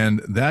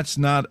 And that's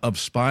not of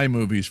spy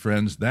movies,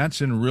 friends.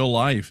 That's in real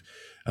life.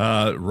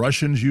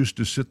 Russians used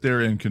to sit there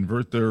and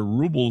convert their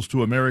rubles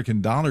to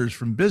American dollars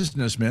from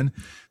businessmen.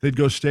 They'd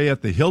go stay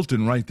at the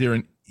Hilton right there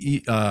in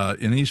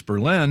East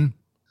Berlin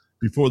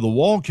before the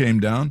wall came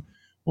down.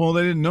 Well,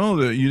 you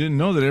didn't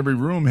know that every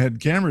room had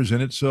cameras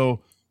in it.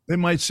 So they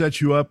might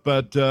set you up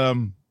at,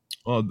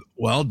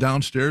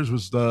 downstairs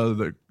was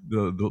the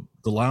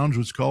lounge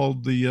was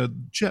called the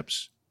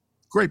Chips.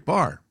 Great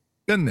bar.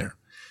 Been there.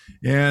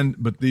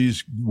 But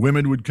these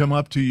women would come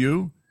up to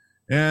you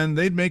and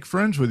they'd make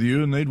friends with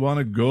you and they'd want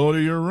to go to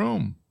your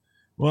room.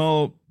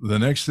 Well, the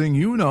next thing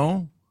you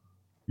know,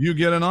 you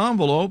get an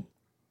envelope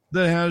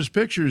that has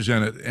pictures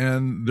in it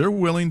and they're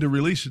willing to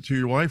release it to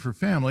your wife or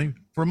family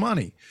for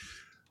money.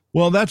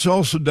 Well, that's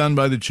also done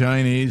by the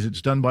Chinese.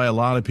 It's done by a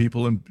lot of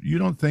people. And you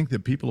don't think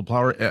that people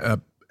apply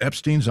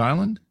Epstein's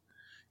Island?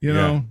 You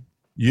know,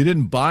 you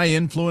didn't buy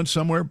influence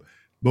somewhere.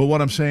 But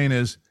what I'm saying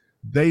is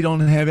they don't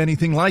have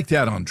anything like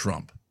that on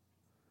Trump.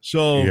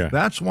 So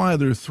that's why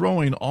they're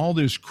throwing all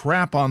this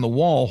crap on the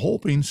wall,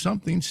 hoping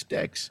something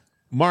sticks.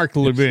 Mark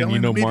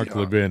Levin, Mark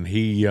Levin,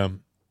 he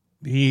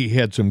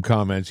had some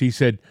comments. He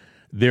said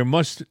there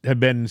must have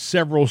been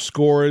several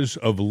scores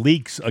of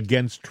leaks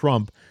against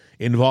Trump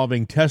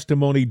involving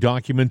testimony,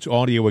 documents,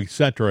 audio,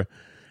 etc.,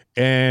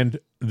 and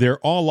they're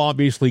all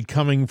obviously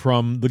coming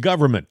from the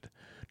government.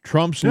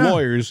 Trump's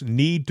lawyers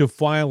need to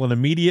file an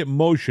immediate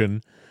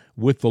motion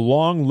with the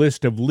long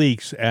list of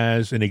leaks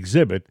as an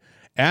exhibit,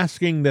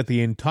 asking that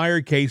the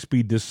entire case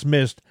be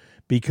dismissed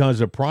because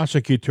of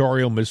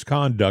prosecutorial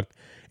misconduct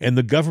and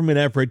the government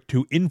effort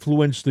to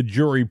influence the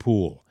jury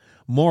pool.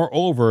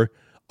 Moreover,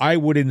 I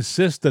would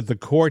insist that the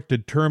court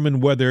determine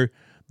whether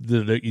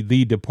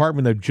the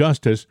Department of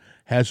Justice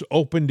has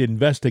opened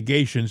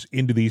investigations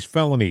into these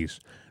felonies.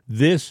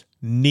 This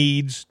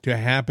needs to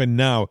happen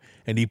now.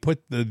 And he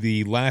put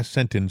the last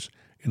sentence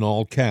in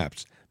all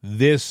caps.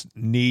 This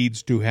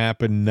needs to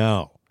happen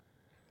now.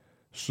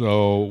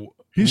 So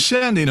he's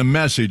sending a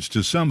message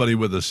to somebody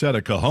with a set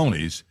of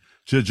cojones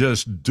to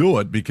just do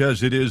it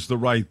because it is the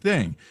right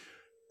thing.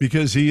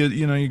 Because he,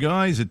 you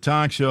guys, a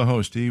talk show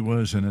host, he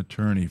was an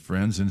attorney,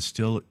 friends, and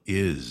still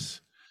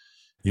is.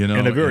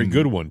 And a very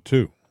good one,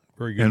 too.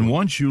 Very good. And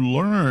one. once you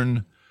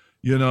learn,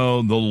 the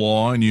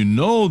law, and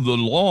the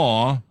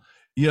law,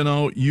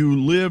 you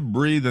live,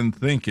 breathe, and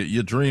think it.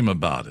 You dream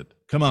about it.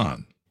 Come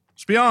on.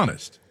 Let's be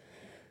honest.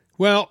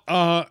 Well,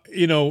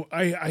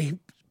 I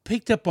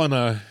picked up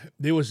on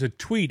there was a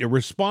tweet, a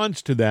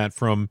response to that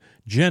from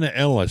Jenna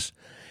Ellis.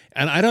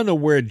 And I don't know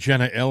where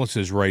Jenna Ellis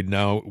is right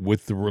now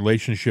with the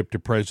relationship to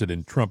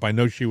President Trump. I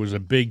know she was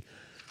a big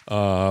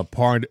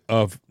part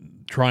of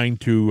trying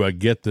to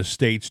get the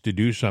states to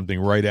do something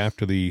right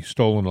after the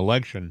stolen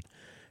election.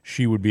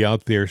 She would be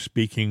out there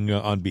speaking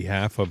on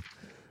behalf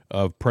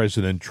of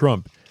President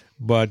Trump.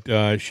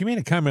 But she made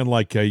a comment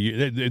like,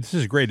 this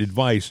is great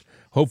advice.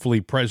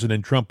 Hopefully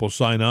President Trump will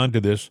sign on to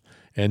this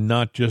and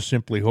not just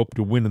simply hope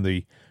to win in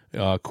the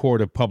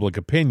court of public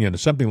opinion or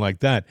something like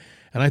that.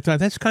 And I thought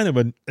that's kind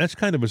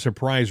of a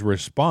surprise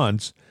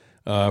response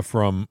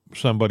from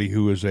somebody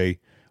who is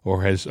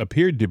or has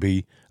appeared to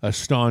be a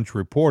staunch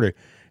reporter.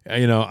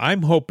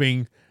 I'm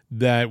hoping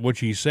that what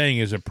she's saying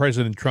is that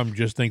President Trump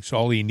just thinks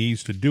all he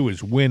needs to do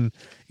is win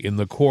in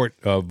the court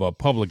of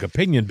public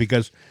opinion,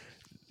 because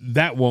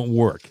that won't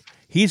work.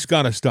 He's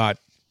got to start,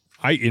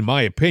 in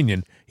my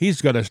opinion,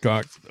 he's got to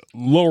start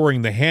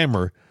lowering the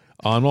hammer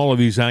on all of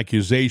these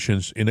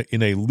accusations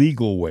in a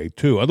legal way,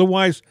 too.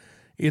 Otherwise,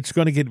 it's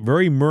going to get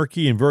very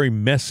murky and very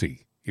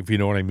messy, if you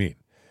know what I mean.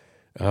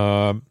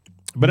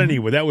 But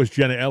anyway, that was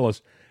Jenna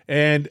Ellis.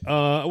 And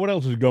what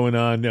else is going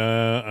on?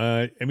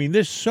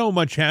 There's so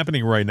much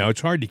happening right now.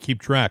 It's hard to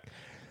keep track.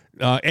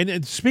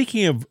 And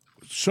speaking of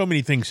so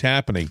many things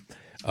happening,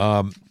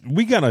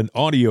 we got an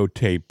audio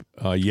tape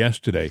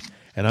yesterday,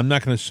 and I'm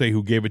not going to say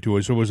who gave it to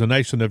us. It was a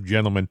nice enough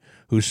gentleman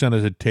who sent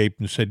us a tape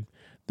and said,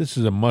 this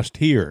is a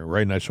must-hear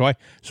right now. So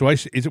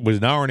it was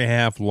an hour and a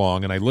half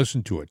long, and I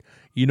listened to it.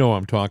 You know what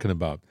I'm talking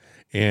about.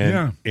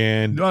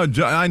 And no,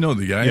 I know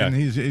the guy, and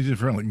he's a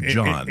friendly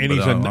John. And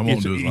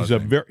he's a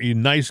very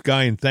nice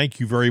guy, and thank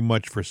you very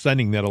much for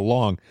sending that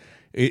along.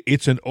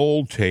 It's an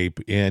old tape,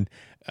 and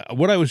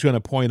what I was going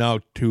to point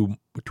out to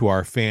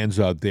our fans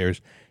out there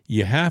is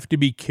you have to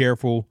be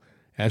careful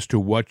as to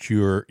what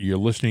you're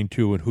listening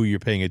to and who you're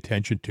paying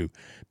attention to,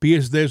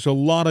 because there's a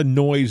lot of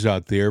noise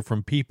out there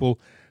from people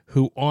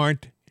who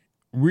aren't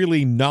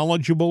really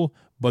knowledgeable,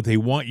 but they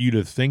want you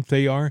to think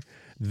they are.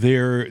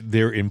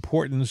 Their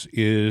importance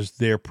is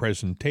their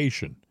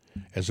presentation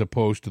as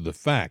opposed to the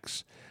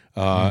facts.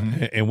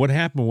 And what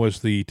happened was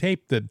the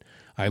tape that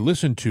I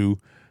listened to,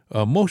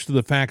 most of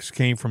the facts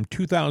came from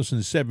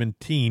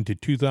 2017 to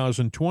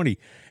 2020,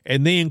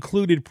 and they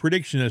included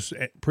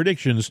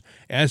predictions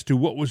as to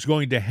what was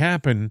going to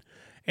happen.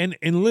 And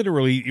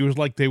literally, it was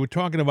like they were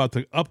talking about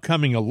the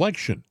upcoming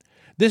election.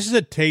 This is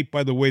a tape,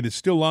 by the way, that's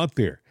still out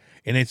there.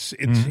 And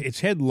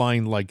it's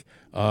headlined like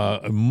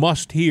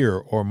must hear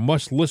or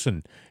must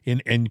listen,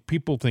 and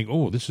people think,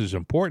 oh, this is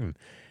important.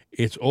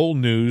 It's old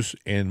news,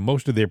 and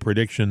most of their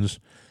predictions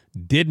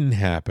didn't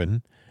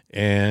happen.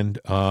 And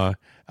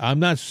I'm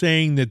not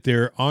saying that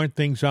there aren't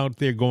things out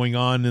there going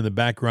on in the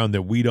background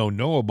that we don't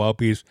know about,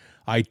 because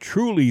I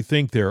truly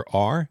think there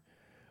are.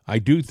 I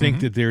do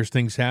think that there's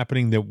things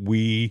happening that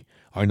we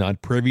are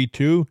not privy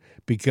to,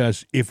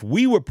 because if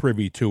we were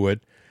privy to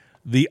it,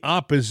 the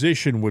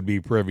opposition would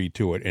be privy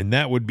to it, and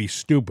that would be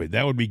stupid.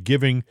 That would be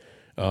giving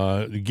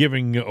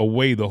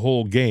away the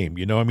whole game.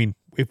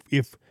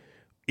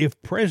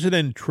 If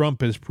President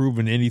Trump has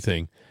proven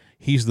anything,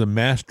 he's the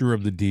master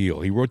of the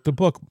deal. He wrote the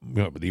book,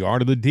 The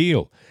Art of the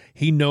Deal.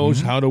 He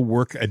knows how to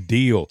work a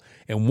deal.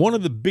 And one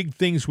of the big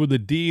things with a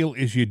deal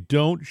is you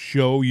don't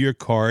show your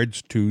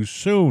cards too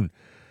soon.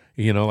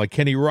 Like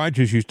Kenny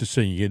Rogers used to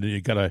say, you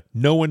got to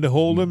know when to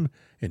hold them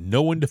and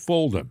know when to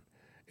fold them.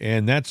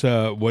 And that's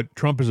what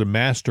Trump is a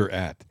master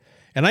at.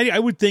 And I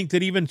would think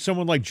that even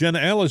someone like Jenna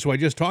Ellis, who I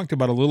just talked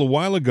about a little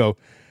while ago,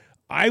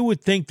 I would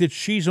think that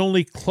she's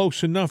only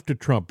close enough to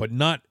Trump, but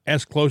not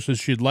as close as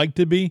she'd like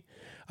to be.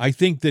 I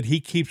think that he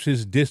keeps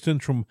his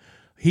distance from,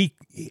 he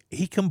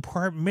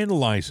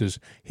compartmentalizes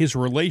his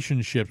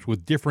relationships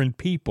with different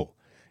people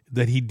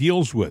that he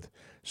deals with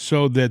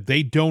so that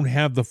they don't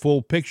have the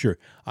full picture.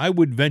 I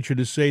would venture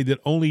to say that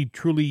only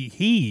truly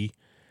he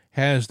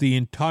has the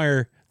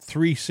entire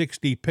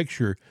 360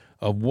 picture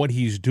of what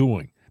he's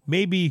doing.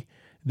 Maybe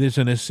there's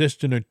an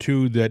assistant or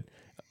two that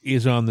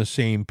is on the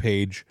same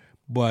page,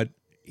 but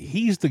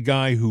he's the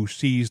guy who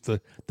sees the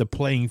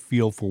playing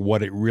field for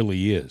what it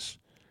really is.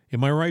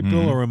 Am I right,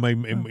 Bill, or am I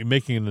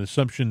making an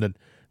assumption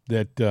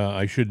that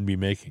I shouldn't be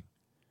making?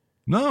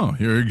 No,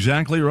 you're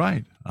exactly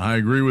right. I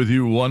agree with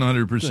you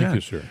 100%. Thank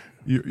you, sir.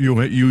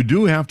 You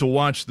do have to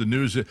watch the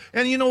news,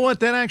 and you know what?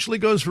 That actually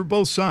goes for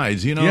both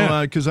sides.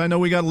 Because I know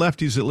we got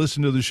lefties that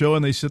listen to the show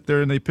and they sit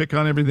there and they pick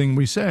on everything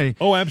we say.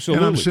 Oh,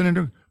 absolutely. And I'm sitting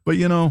there, but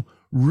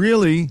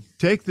really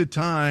take the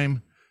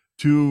time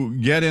to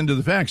get into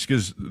the facts,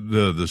 because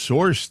the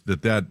source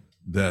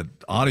that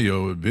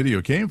audio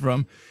video came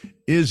from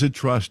is a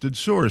trusted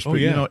source. Oh,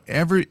 but yeah.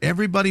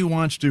 everybody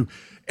wants to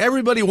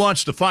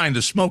find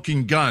a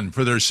smoking gun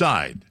for their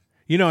side.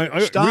 One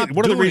of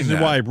the reasons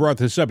that. why I brought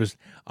this up is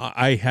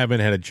I haven't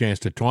had a chance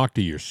to talk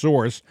to your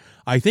source.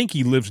 I think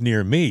he lives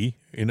near me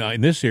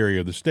in this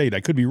area of the state.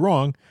 I could be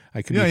wrong.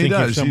 I could be thinking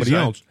of somebody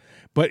else.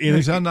 But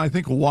he's on, I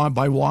think,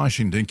 by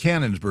Washington,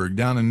 Cannonsburg,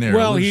 down in there.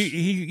 Well,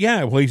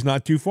 he's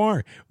not too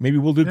far. Maybe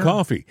we'll do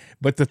coffee.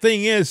 But the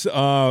thing is,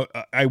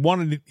 I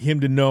wanted him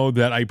to know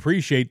that I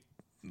appreciate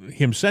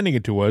him sending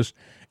it to us,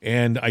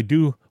 and I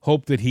do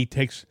hope that he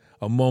takes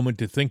a moment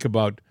to think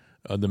about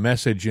the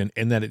message and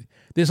that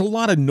there's a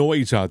lot of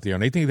noise out there,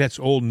 and I think that's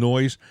old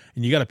noise,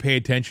 and you got to pay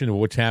attention to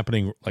what's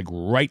happening like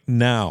right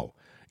now.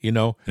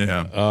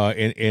 Yeah.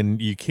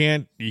 And you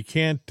can't. You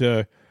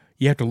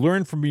have to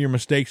learn from your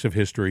mistakes of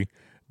history,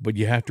 but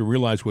you have to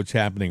realize what's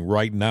happening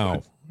right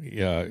now,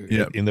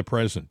 in the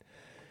present.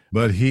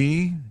 But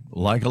he,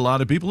 like a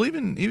lot of people,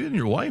 even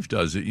your wife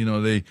does it.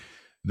 A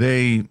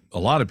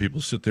lot of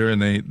people sit there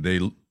and they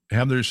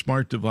have their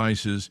smart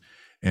devices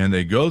and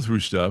they go through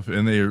stuff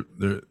and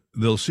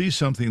they'll see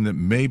something that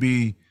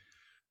maybe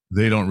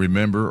they don't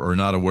remember or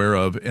not aware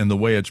of, and the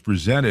way it's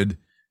presented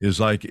is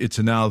like it's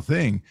a now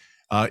thing.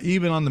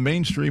 Even on the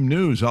mainstream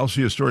news, I'll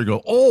see a story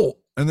go, oh,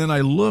 and then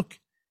I look,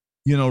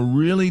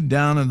 really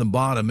down in the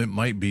bottom, it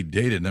might be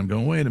dated. And I'm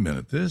going, wait a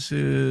minute, this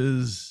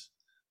is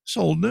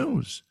old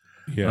news.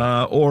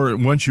 Yeah. Or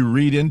once you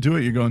read into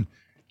it, you're going,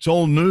 it's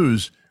old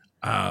news.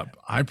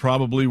 I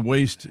probably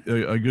waste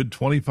a good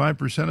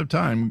 25% of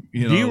time, Do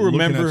you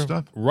remember at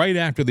stuff. Right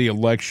after the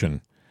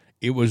election,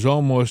 it was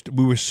almost,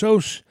 we were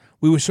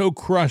so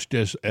crushed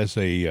as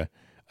a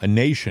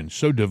nation,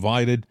 so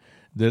divided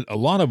that a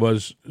lot of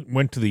us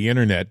went to the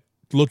internet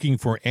looking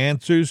for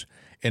answers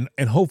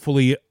and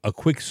hopefully a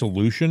quick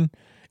solution.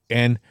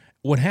 And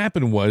what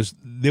happened was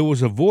there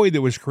was a void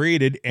that was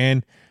created,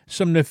 and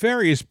some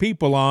nefarious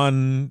people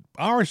on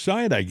our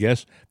side, I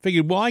guess,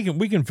 figured, well,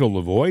 we can fill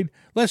the void.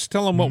 Let's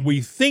tell them what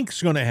we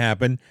think's going to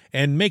happen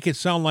and make it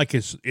sound like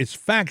it's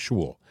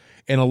factual.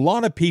 And a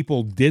lot of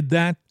people did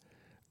that.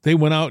 They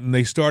went out and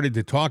they started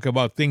to talk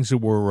about things that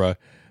were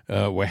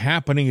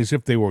happening as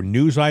if they were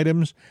news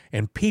items,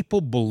 and people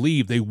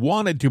believed. They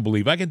wanted to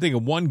believe. I can think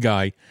of one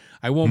guy.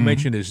 I won't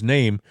mention his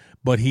name,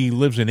 but he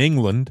lives in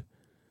England.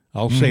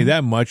 I'll say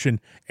that much.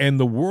 And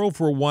the world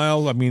for a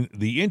while,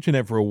 the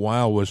internet for a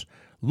while was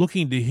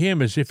looking to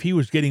him as if he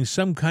was getting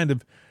some kind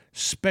of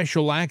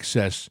special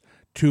access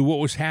to what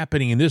was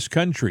happening in this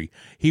country.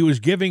 He was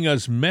giving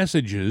us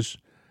messages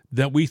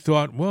that we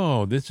thought,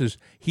 whoa,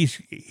 he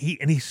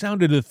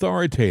sounded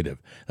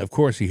authoritative. Of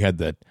course, he had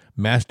that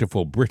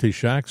masterful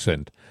British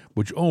accent,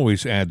 which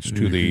always adds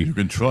to you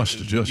can trust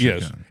Jessica.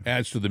 Yes,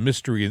 adds to the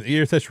mystery.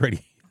 Yes, that's right.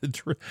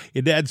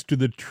 It adds to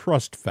the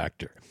trust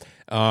factor.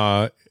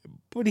 But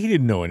he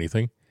didn't know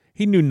anything.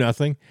 He knew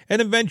nothing.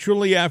 And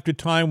eventually, after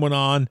time went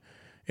on,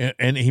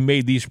 and he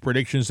made these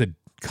predictions that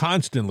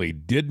constantly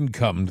didn't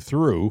come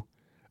through.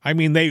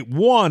 They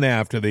one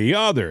after the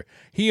other.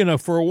 He,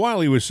 for a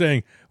while he was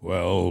saying,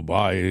 well,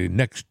 by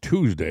next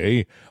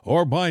Tuesday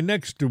or by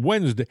next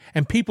Wednesday.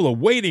 And people are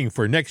waiting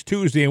for next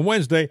Tuesday and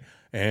Wednesday,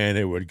 and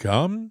it would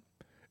come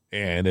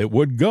and it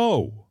would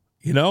go.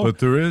 But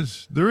there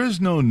is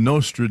no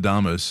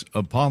Nostradamus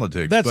of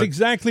politics. That's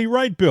exactly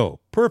right, Bill.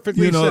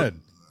 Perfectly said.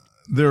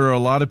 There are a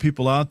lot of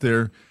people out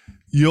there.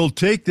 You'll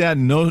take that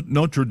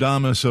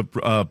Nostradamus of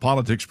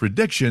politics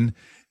prediction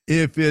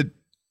if it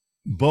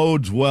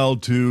bodes well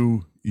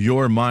to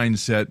your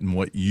mindset and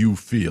what you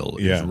feel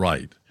is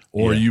right,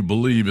 or you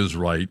believe is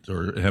right,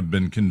 or have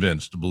been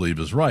convinced to believe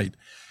is right.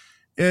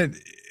 And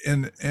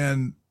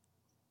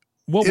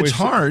what it's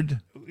hard.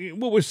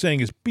 What we're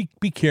saying is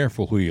be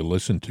careful who you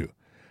listen to.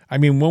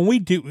 When we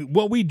do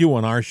what we do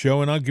on our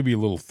show, and I'll give you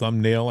a little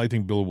thumbnail, I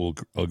think Bill will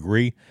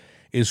agree,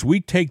 is we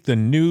take the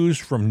news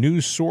from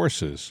news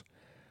sources.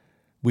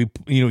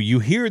 You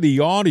hear the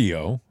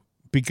audio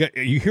because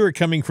you hear it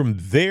coming from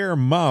their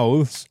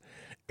mouths,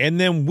 and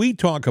then we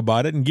talk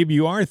about it and give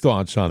you our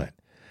thoughts on it.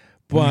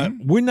 But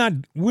we're not,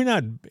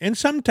 and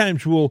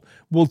sometimes we'll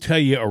tell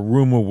you a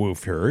rumor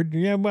we've heard.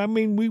 Yeah,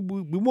 we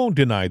won't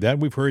deny that.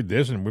 We've heard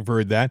this and we've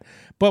heard that,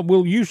 but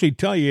we'll usually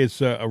tell you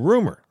it's a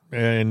rumor.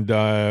 And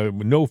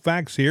no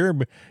facts here,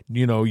 but,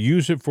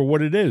 use it for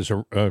what it is,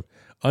 a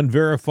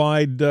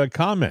unverified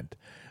comment.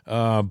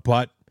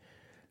 But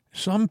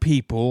some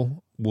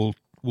people will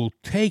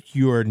take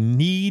your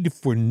need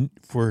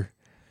for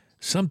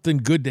something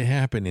good to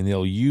happen, and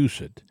they'll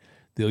use it.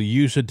 They'll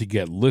use it to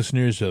get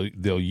listeners.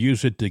 They'll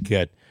use it to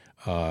get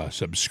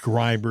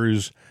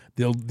subscribers.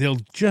 They'll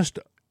just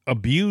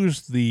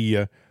abuse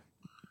the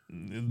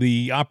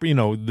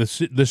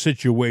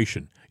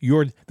situation.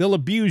 They'll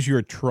abuse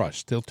your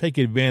trust. They'll take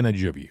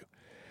advantage of you.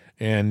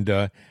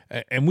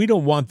 and we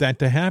don't want that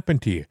to happen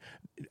to you.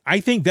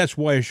 I think that's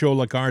why a show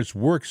like ours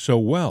works so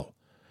well,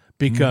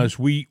 because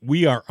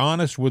we are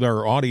honest with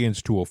our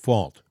audience to a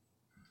fault.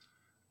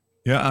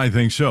 Yeah, I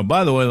think so.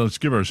 By the way, let's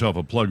give ourselves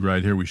a plug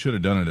right here. We should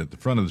have done it at the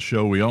front of the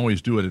show. We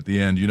always do it at the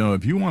end. You know,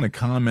 if you want to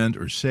comment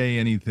or say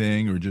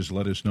anything or just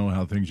let us know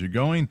how things are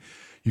going,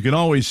 you can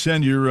always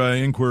send your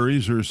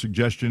inquiries or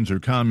suggestions or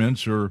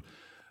comments, or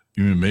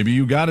maybe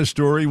you got a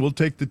story. We'll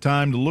take the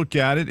time to look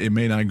at it. It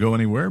may not go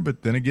anywhere,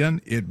 but then again,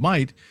 it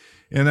might.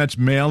 And that's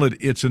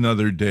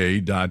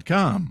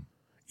mail@itsanotherday.com.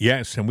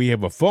 Yes, and we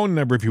have a phone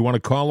number if you want to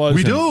call us.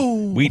 We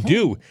do. We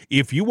do.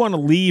 If you want to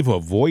leave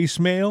a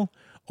voicemail,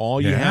 all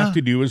you have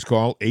to do is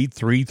call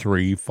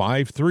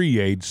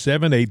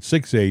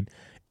 833-538-7868,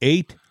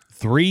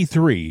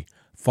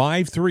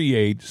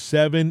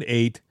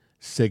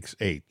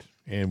 833-538-7868.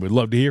 And we'd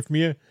love to hear from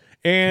you.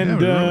 And,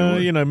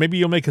 maybe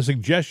you'll make a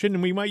suggestion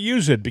and we might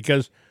use it,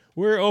 because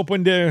we're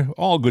open to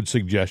all good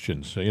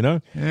suggestions,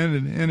 And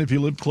if you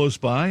live close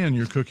by and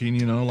you're cooking,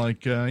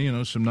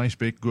 some nice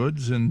baked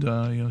goods and,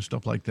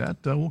 stuff like that,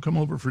 we'll come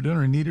over for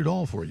dinner and eat it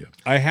all for you.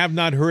 I have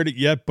not heard it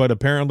yet, but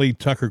apparently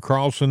Tucker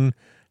Carlson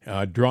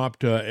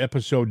dropped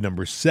episode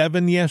number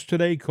 7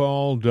 yesterday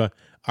called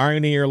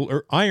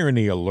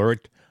Irony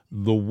Alert,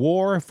 The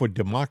War for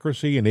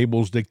Democracy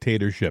Enables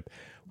Dictatorship.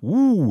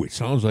 Ooh, it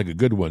sounds like a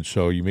good one,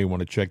 so you may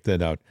want to check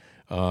that out.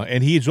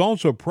 And he's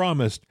also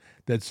promised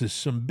that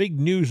some big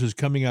news is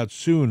coming out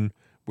soon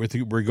with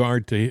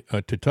regard to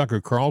Tucker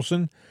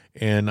Carlson,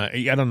 and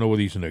I don't know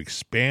whether he's going to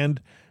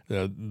expand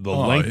the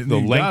length. The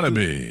length gotta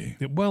be.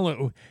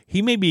 Well,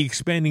 he may be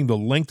expanding the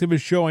length of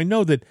his show. I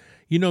know that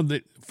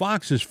that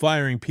Fox is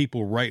firing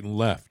people right and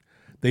left.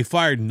 They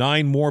fired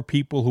 9 more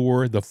people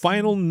the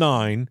final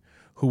 9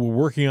 who were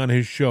working on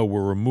his show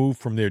were removed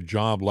from their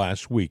job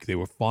last week. They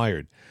were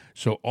fired.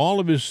 So all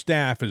of his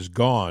staff is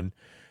gone,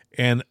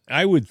 and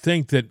I would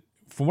think that,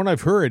 from what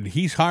I've heard,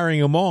 he's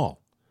hiring them all.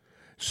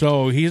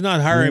 So he's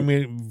not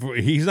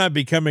he's not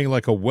becoming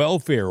like a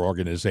welfare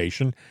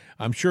organization.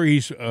 I'm sure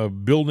he's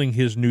building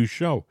his new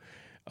show.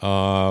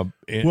 Well,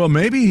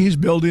 maybe he's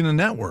building a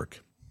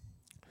network.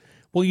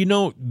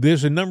 Well,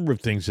 there's a number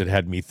of things that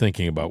had me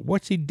thinking about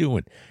what's he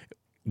doing.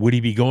 Would he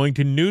be going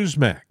to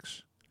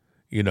Newsmax?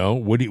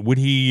 Would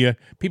he?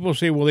 People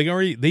say, well,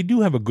 they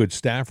do have a good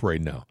staff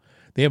right now.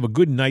 They have a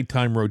good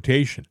nighttime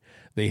rotation.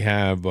 They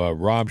have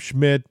Rob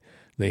Schmidt.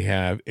 They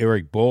have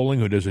Eric Bolling,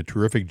 who does a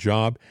terrific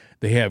job.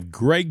 They have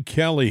Greg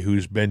Kelly,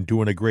 who's been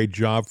doing a great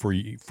job for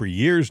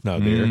years now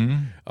there.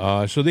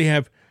 Mm-hmm. So they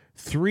have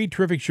 3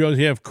 terrific shows.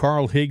 They have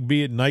Carl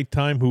Higbee at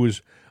nighttime, who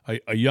is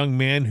a young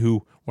man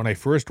who, when I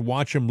first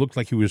watched him, looked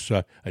like he was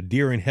a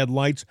deer in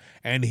headlights,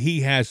 and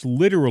he has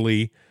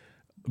literally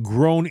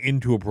grown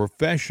into a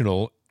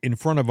professional in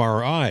front of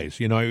our eyes.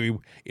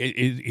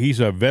 He's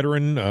a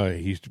veteran.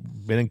 He's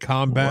been in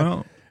combat.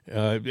 Wow.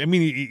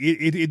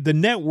 The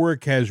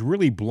network has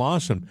really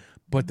blossomed,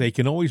 but they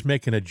can always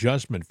make an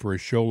adjustment for a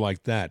show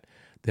like that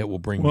will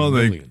bring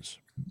millions.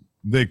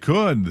 They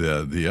could.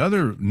 The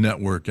other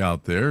network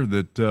out there,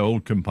 that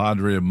old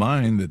compadre of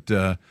mine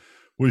that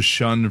was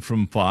shunned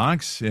from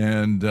Fox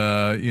and,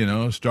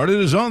 started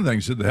his own thing,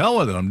 said, the hell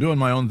with it, I'm doing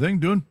my own thing,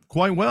 doing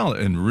quite well,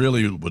 and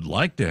really would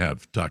like to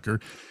have Tucker.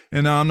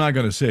 And now I'm not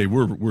going to say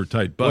we're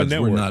tight buds.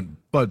 We're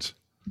not buds.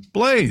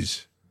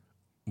 Blaze.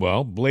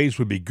 Well, Blaze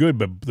would be good,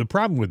 but the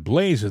problem with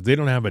Blaze is they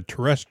don't have a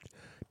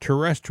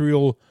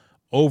terrestrial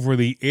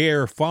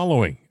over-the-air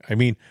following. I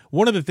mean,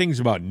 one of the things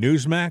about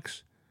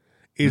Newsmax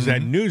is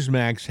that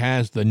Newsmax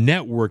has the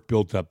network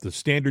built up, the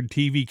standard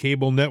TV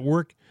cable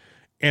network,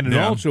 and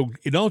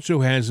it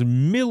also has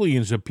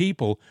millions of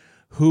people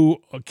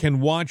who can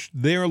watch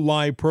their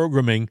live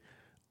programming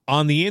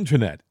on the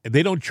internet.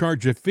 They don't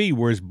charge a fee,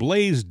 whereas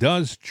Blaze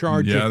does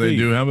charge a fee. Yeah, they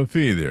do have a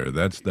fee there.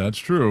 That's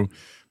true.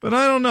 But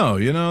I don't know.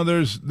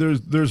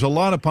 There's a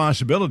lot of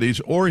possibilities.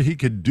 Or he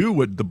could do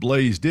what the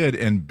Blaze did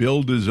and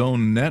build his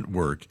own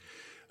network.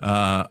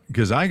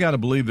 Because I got to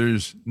believe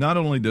there's not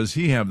only does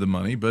he have the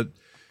money, but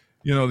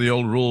the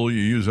old rule,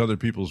 you use other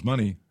people's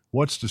money.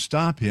 What's to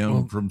stop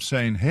him from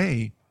saying,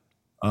 hey,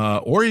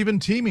 or even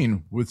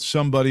teaming with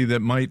somebody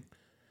that might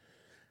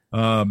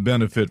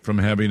benefit from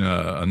having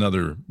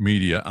another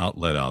media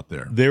outlet out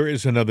there? There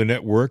is another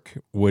network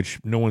which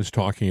no one's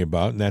talking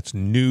about, and that's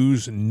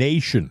News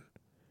Nation.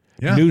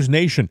 Yeah. News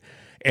Nation.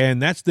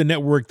 And that's the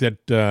network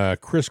that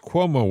Chris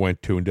Cuomo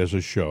went to and does a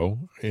show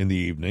in the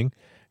evening.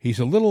 He's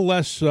a little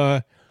less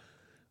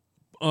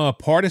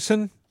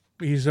partisan.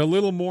 He's a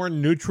little more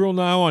neutral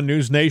now on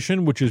News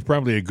Nation, which is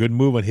probably a good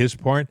move on his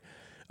part.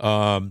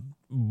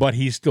 But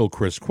he's still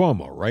Chris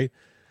Cuomo, right?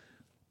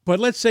 But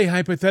let's say,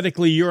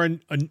 hypothetically, you're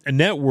a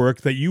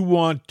network that you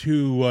want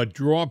to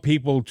draw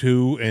people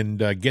to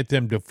and get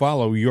them to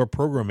follow your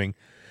programming.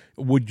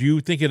 Would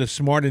you think it a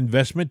smart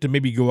investment to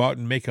maybe go out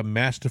and make a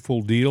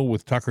masterful deal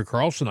with Tucker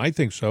Carlson? I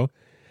think so.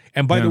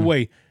 And by the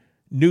way,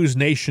 News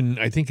Nation,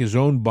 I think, is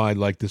owned by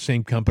like the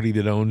same company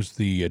that owns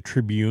the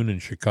Tribune in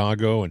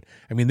Chicago. And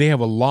I mean, they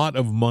have a lot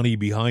of money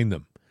behind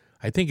them.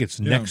 I think it's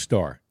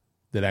Nexstar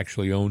that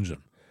actually owns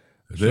them.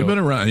 They've been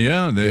around.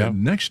 Yeah.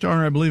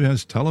 Nexstar, I believe,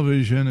 has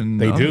television and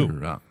they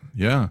do.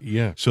 Yeah.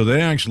 Yeah. So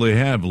they actually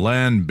have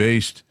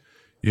land-based,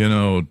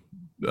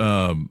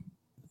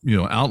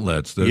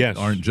 outlets that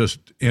aren't just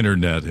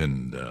internet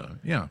and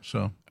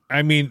so.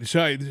 I mean,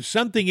 so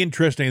something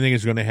interesting I think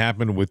is going to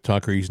happen with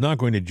Tucker. He's not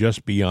going to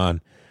just be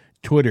on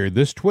Twitter.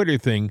 This Twitter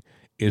thing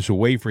is a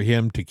way for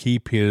him to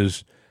keep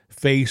his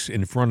face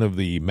in front of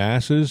the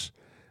masses.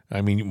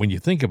 I mean, when you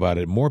think about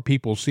it, more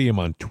people see him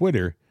on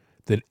Twitter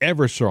than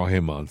ever saw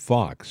him on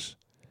Fox.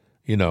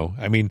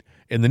 I mean,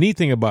 and the neat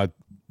thing about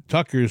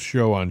Tucker's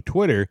show on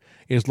Twitter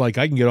is like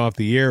I can get off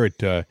the air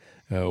at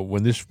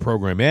when this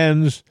program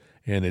ends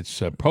and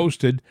it's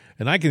posted,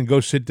 and I can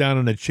go sit down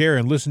in a chair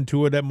and listen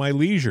to it at my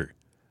leisure.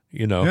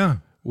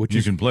 Which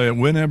you can play it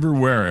whenever,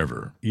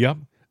 wherever. Yep,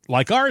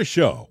 like our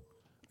show.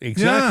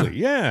 Exactly.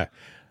 Yeah.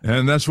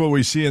 And that's what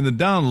we see in the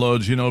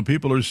downloads.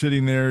 People are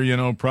sitting there,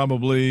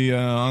 probably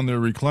on their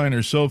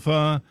recliner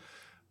sofa,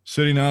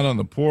 sitting out on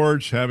the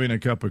porch, having a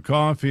cup of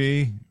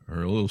coffee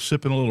or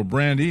sipping a little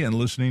brandy and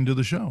listening to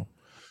the show.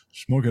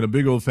 Smoking a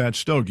big old fat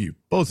stogie,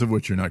 both of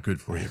which are not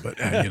good for you,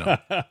 but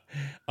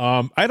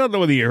I don't know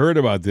whether you heard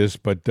about this,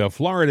 but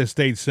Florida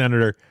State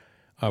Senator,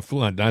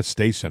 not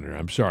State Senator,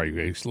 I'm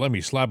sorry, let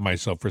me slap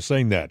myself for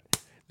saying that.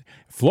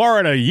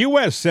 Florida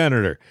U.S.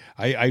 Senator,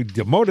 I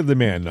demoted the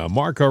man,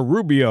 Marco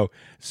Rubio,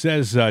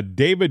 says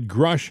David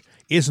Grush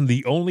isn't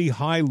the only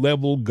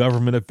high-level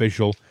government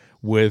official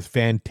with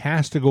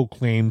fantastical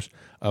claims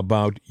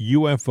about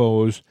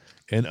UFOs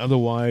and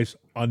otherwise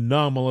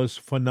anomalous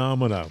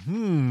phenomena.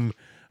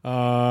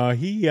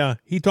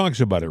 He talks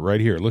about it right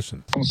here.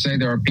 Listen. I will say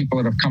there are people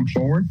that have come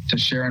forward to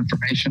share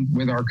information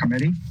with our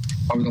committee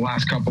over the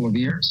last couple of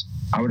years.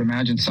 I would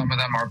imagine some of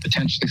them are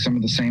potentially some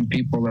of the same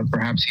people that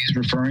perhaps he's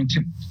referring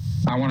to.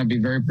 I want to be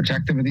very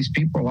protective of these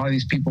people. A lot of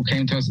these people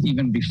came to us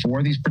even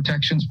before these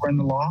protections were in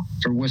the law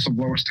for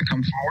whistleblowers to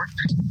come forward.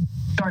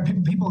 Sorry,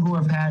 people who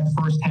have had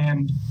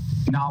firsthand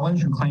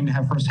knowledge, who claim to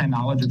have firsthand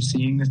knowledge of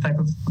seeing this type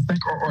of thing?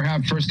 Or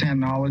have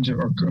firsthand knowledge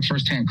or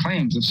firsthand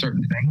claims of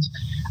certain things.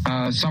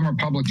 Some are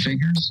public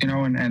figures,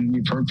 and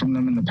you've heard from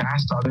them in the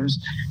past. Others,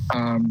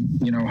 have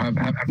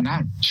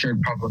not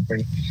shared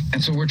publicly.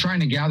 And so we're trying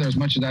to gather as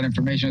much of that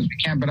information as we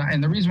can.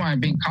 And the reason why I'm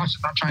being cautious,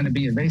 I'm not trying to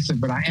be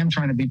evasive, but I am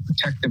trying to be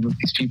protective of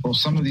these people.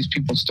 Some of these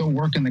people still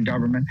work in the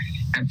government.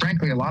 And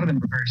frankly, a lot of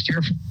them are very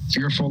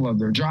fearful of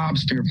their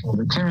jobs, fearful of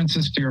their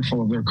clearances,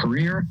 fearful of their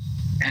career.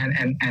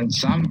 And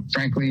some,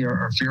 frankly,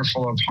 are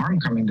fearful of harm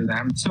coming to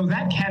them. So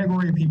that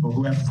category of people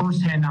who have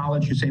firsthand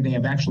knowledge, who say they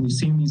have actually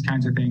seen these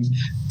kinds of things,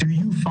 do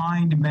you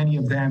find many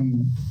of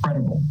them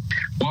credible?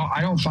 Well,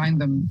 I don't find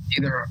them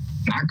either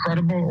not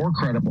credible or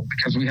credible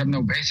because we have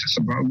no basis.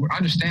 I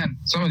understand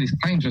some of these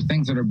claims are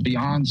things that are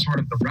beyond sort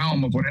of the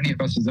realm of what any of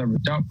us has ever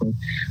dealt with.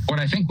 What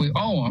I think we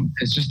owe them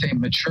is just a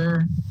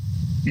mature,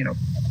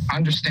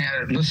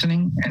 understand,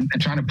 listening and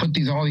trying to put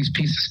all these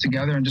pieces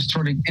together and just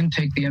sort of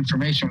intake the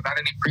information without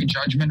any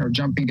prejudgment or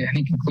jumping to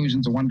any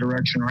conclusions in one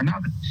direction or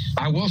another.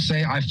 I will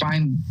say I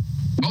find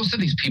most of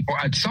these people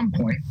at some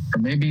point,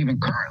 or maybe even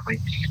currently,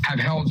 have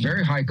held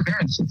very high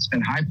clearances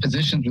and high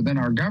positions within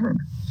our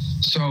government.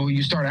 So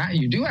you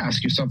do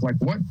ask yourself, like,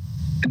 what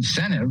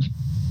incentive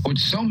would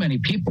so many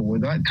people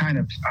with that kind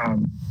of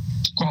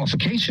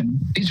qualification,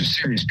 these are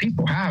serious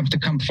people, have to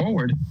come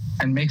forward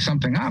and make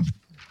something up?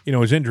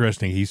 It's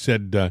interesting. He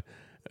said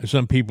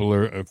some people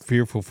are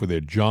fearful for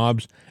their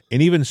jobs,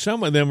 and even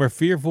some of them are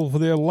fearful for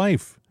their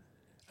life.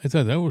 I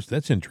thought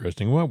that's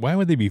interesting. Why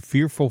would they be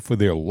fearful for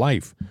their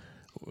life?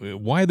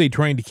 Why are they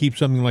trying to keep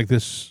something like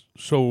this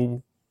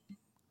so,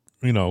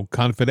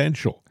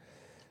 confidential?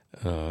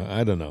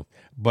 I don't know.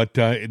 But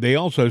they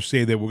also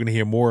say that we're going to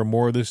hear more and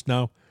more of this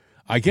now.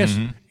 I guess,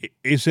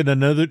 Is it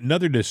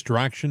another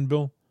distraction,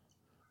 Bill?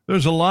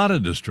 There's a lot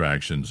of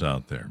distractions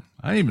out there.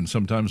 I even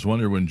sometimes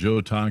wonder when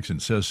Joe talks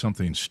and says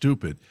something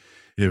stupid,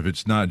 if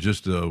it's not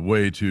just a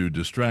way to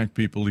distract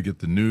people to get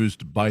the news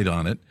to bite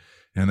on it,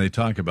 and they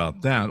talk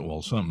about that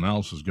while something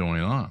else is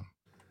going on.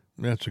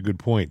 That's a good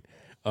point.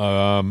 They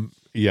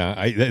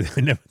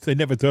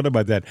never thought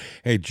about that.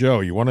 Hey, Joe,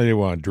 you want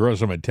to draw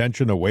some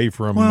attention away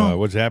from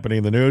what's happening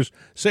in the news?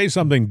 Say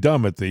something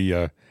dumb at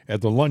the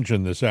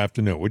luncheon this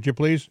afternoon, would you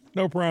please?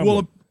 No problem.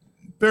 Well,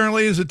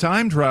 apparently he's a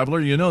time traveler.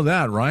 You know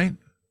that, right?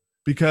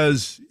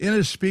 Because in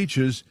his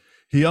speeches,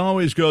 he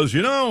always goes,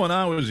 when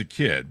I was a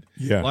kid.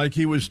 Yeah. Like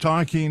he was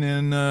talking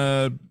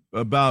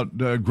about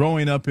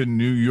growing up in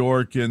New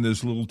York in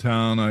this little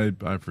town.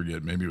 I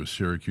forget, maybe it was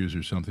Syracuse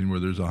or something, where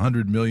there's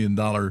 $100 million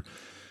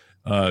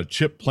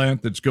chip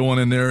plant that's going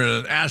in there,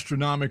 an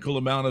astronomical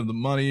amount of the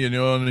money, and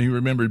he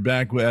remembered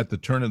back at the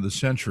turn of the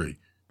century.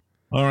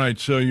 All right,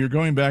 so you're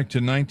going back to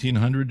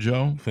 1900,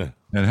 Joe,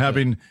 and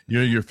having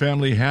your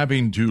family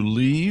having to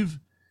leave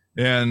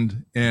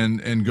and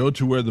go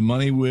to where the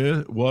money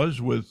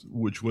was,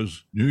 which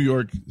was New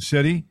York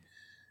City.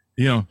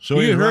 So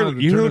you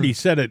heard he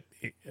said it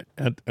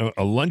at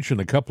a luncheon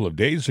a couple of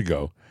days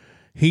ago.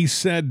 He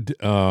said,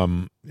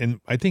 and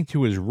I think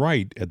to his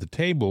right at the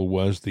table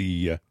was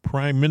the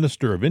Prime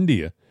Minister of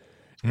India,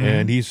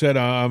 And he said,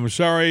 "I'm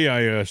sorry,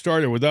 I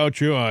started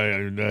without you.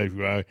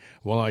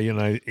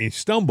 He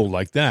stumbled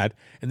like that."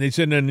 And they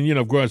said, "And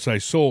of course, I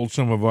sold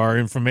some of our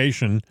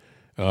information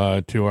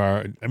to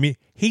our." I mean,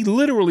 he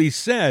literally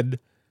said,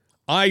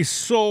 "I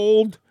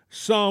sold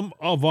some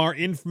of our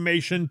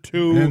information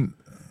to."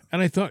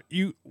 And I thought,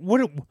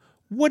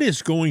 what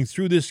is going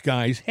through this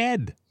guy's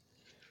head?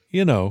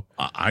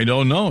 I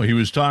don't know. He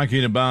was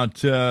talking about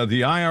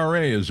the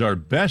IRA is our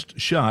best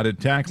shot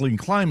at tackling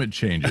climate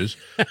changes,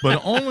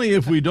 but only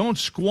if we don't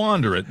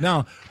squander it.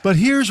 Now, but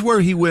here's where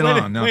he went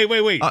on. Now,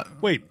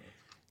 wait.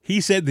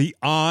 He said the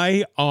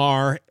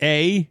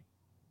IRA.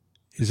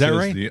 Is that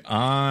right? The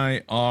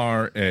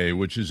IRA,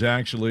 which is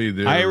actually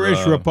the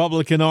Irish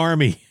Republican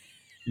Army.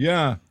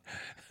 Yeah,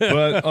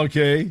 but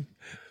okay.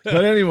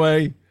 But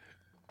anyway,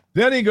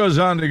 then he goes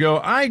on to go,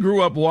 I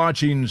grew up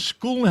watching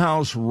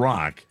Schoolhouse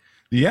Rock,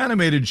 the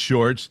animated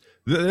shorts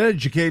that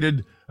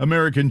educated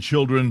American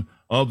children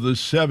of the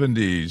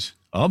 70s.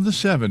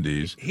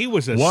 He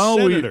was a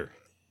senator.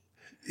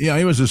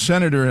 He was a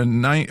senator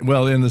in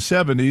the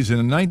 70s, and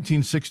in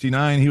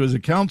 1969 he was a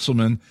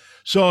councilman.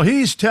 So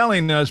he's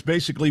telling us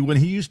basically when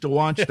he used to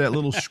watch that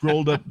little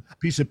scrolled up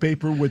piece of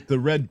paper with the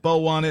red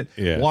bow on it,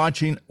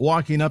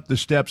 walking up the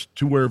steps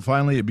to where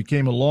finally it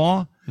became a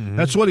law. Mm-hmm.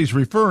 That's what he's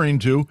referring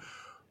to.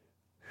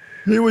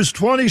 He was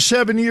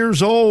 27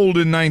 years old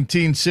in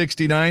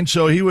 1969,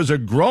 so he was a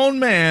grown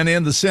man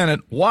in the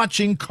Senate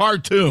watching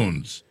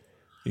cartoons.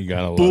 You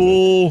gotta love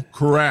Bull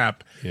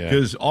crap,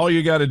 because all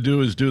you got to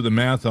do is do the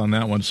math on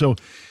that one. So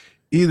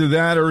either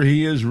that or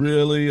he is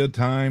really a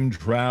time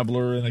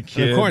traveler and a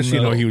kid. And of course,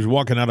 he was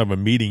walking out of a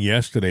meeting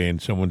yesterday, and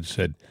someone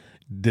said,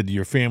 "Did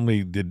your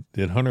family did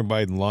Hunter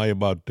Biden lie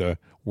about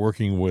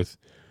working with?"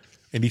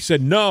 And he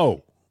said,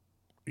 "No."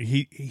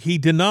 He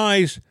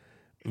denies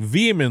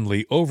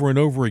vehemently over and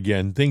over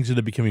again things that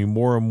are becoming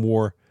more and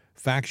more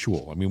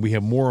factual. I mean, we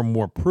have more and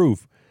more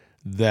proof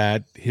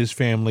that his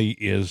family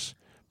is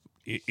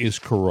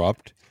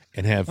corrupt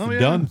and have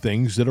done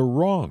things that are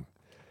wrong.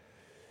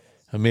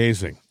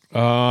 Amazing.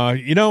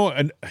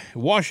 And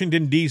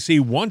Washington, D.C.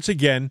 once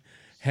again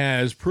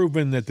has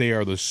proven that they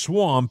are the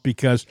swamp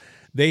because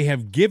they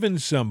have given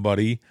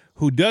somebody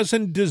who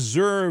doesn't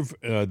deserve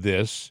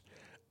this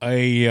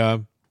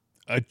a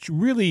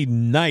really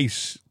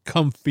nice,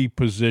 comfy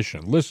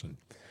position. Listen,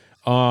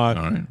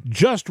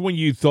 just when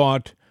you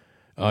thought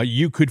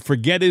you could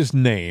forget his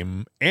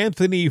name,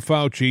 Anthony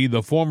Fauci,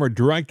 the former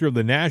director of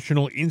the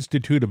National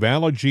Institute of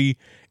Allergy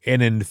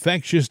and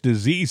Infectious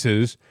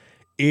Diseases,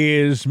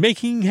 is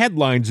making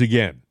headlines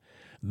again.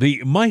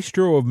 The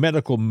maestro of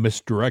medical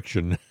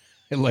misdirection,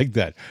 I like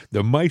that,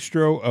 the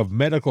maestro of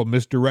medical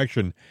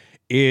misdirection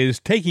is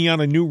taking on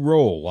a new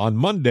role. On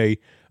Monday,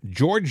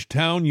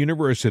 Georgetown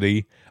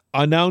University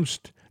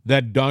announced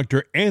that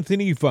Dr.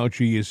 Anthony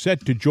Fauci is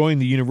set to join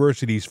the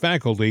university's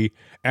faculty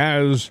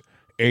as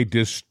a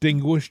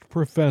distinguished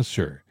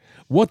professor.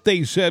 What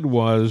they said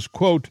was,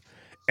 quote,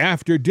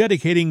 after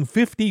dedicating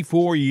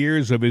 54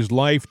 years of his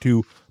life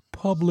to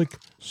public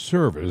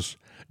service,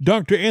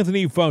 Dr.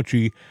 Anthony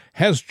Fauci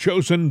has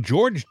chosen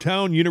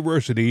Georgetown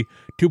University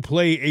to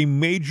play a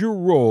major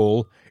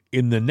role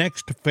in the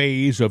next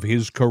phase of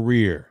his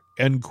career,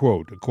 end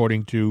quote,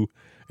 according to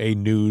a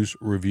news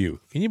review.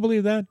 Can you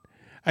believe that?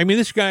 I mean,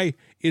 this guy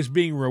is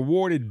being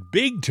rewarded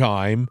big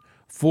time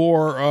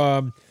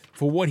for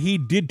what he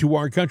did to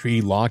our country.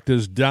 He locked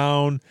us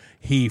down.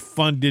 He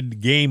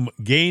funded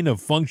gain of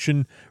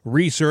function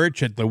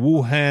research at the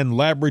Wuhan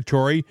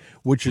laboratory,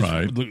 which is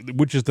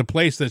the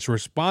place that's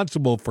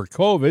responsible for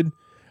COVID,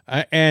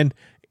 and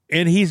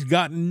he's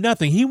gotten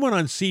nothing. He went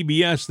on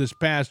CBS this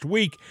past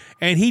week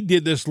and he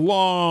did this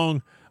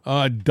long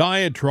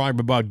diatribe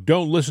about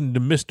don't listen to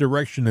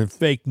misdirection and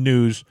fake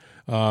news.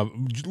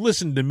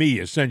 Listen to me,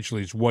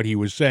 essentially, is what he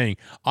was saying.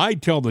 I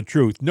tell the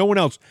truth. No one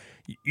else.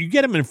 You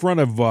get him in front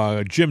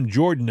of Jim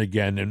Jordan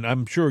again, and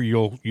I'm sure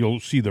you'll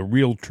see the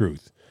real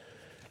truth.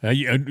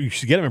 You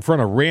should get him in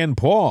front of Rand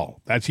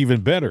Paul. That's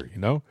even better,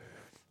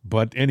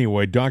 But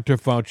anyway, Dr.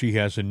 Fauci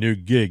has a new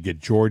gig at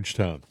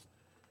Georgetown.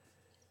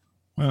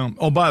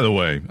 Well, by the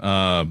way,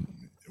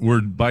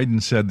 where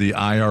Biden said the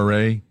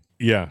IRA,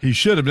 he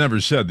should have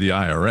never said the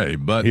IRA,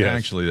 but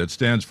actually that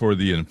stands for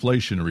the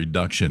Inflation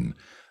Reduction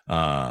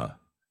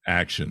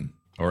Action.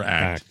 Or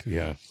act.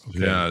 Yeah. Okay.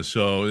 Yeah,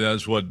 so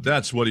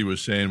that's what he was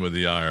saying with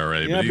the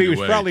IRA. Yeah, but he was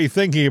probably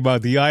thinking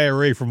about the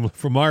IRA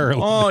from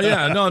Ireland. Oh,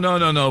 yeah.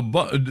 No.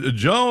 But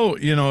Joe,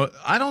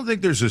 I don't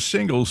think there's a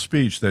single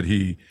speech that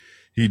he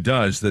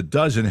does that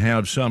doesn't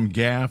have some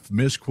gaffe,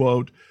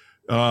 misquote,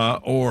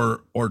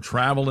 or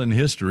travel in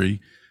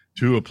history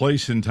to a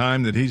place in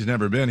time that he's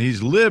never been.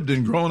 He's lived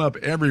and grown up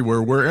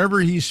everywhere. Wherever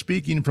he's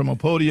speaking from a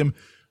podium,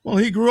 well,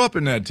 he grew up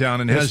in that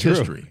town and has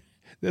history.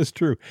 That's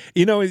true.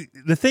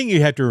 The thing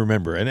you have to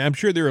remember, and I'm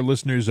sure there are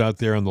listeners out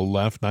there on the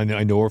left, I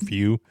know a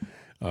few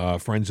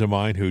friends of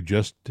mine who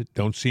just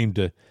don't seem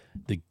to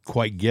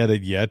quite get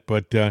it yet,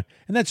 but and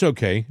that's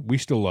okay. We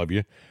still love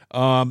you.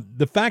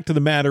 The fact of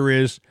the matter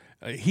is,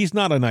 he's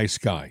not a nice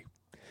guy.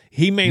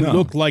 He may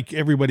look like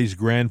everybody's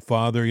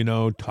grandfather,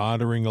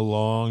 tottering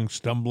along,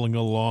 stumbling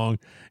along,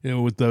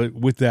 with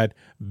that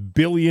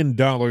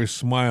billion-dollar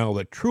smile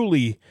that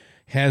truly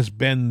has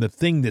been the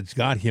thing that's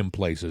got him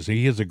places.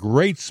 He has a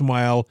great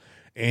smile,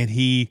 and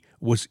he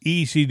was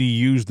easy to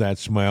use that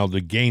smile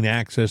to gain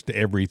access to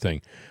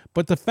everything.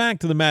 But the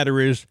fact of the matter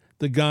is,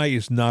 the guy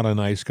is not a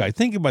nice guy.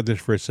 Think about this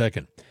for a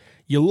second.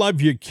 You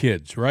love your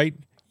kids, right?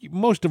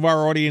 Most of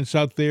our audience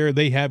out there,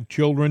 they have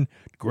children,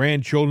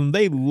 grandchildren.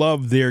 They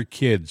love their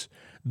kids.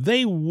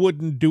 They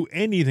wouldn't do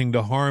anything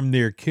to harm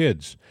their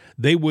kids.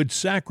 They would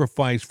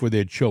sacrifice for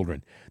their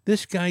children.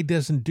 This guy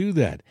doesn't do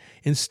that.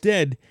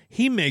 Instead,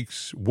 he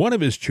makes one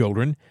of his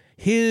children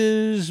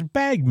his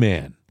bag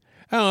man.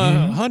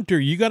 Hunter,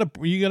 you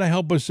gotta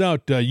help us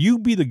out. You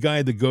be the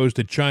guy that goes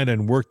to China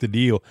and work the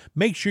deal.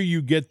 Make sure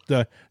you get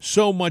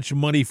so much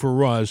money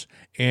for us,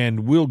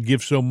 and we'll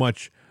give so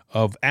much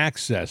of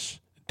access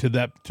to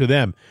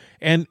them.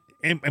 And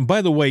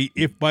by the way,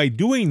 if by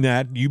doing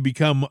that you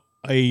become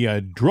a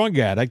drug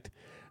addict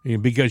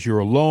because you're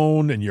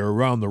alone and you're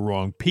around the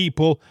wrong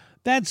people,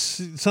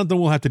 that's something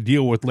we'll have to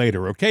deal with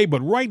later. Okay,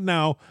 but right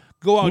now,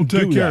 go out and do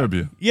that. We'll take care of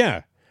you.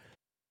 Yeah.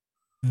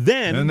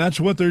 And that's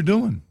what they're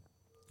doing.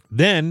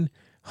 Then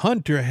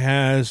Hunter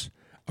has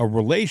a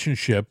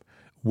relationship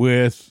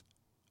with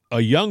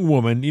a young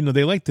woman.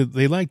 They like to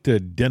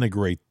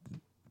denigrate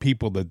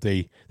people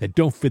that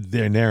don't fit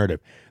their narrative.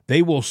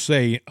 They will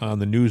say on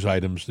the news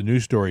items, the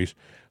news stories,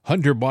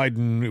 Hunter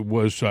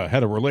Biden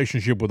had a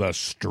relationship with a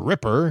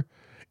stripper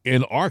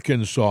in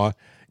Arkansas.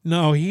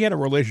 No, he had a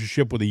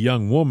relationship with a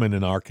young woman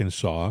in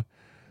Arkansas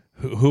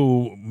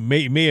who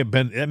may have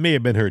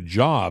been her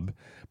job.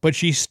 But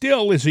she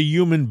still is a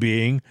human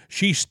being.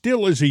 She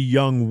still is a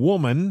young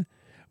woman.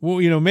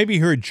 Well, maybe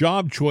her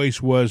job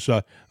choice was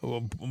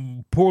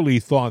poorly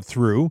thought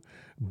through,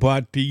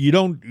 but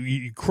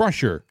you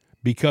crush her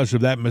because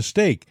of that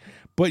mistake.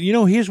 But,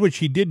 here's what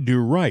she did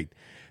do right.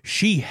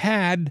 She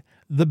had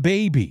the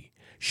baby.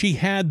 She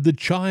had the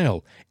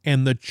child.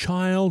 And the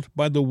child,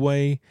 by the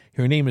way,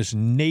 her name is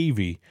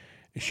Navy.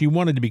 She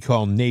wanted to be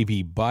called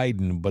Navy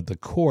Biden, but the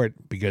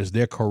court, because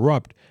they're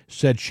corrupt,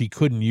 said she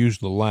couldn't use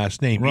the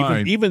last name.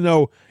 Right. Even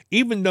though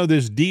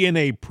there's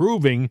DNA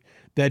proving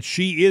that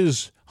she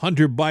is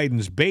Hunter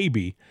Biden's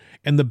baby,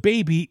 and the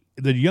baby,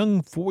 the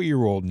young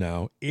 4-year-old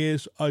now,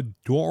 is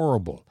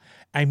adorable.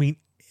 I mean,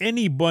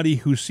 anybody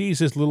who sees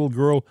this little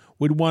girl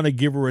would want to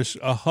give her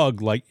a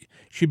hug, like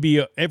she'd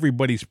be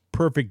everybody's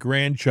perfect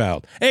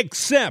grandchild,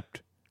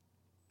 except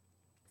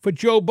for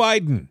Joe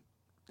Biden.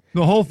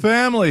 The whole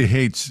family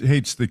hates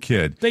the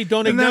kid. They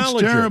don't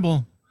acknowledge that's terrible.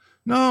 her.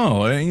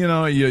 No,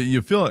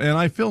 you feel, and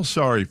I feel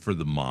sorry for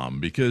the mom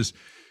because,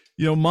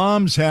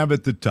 moms have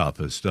it the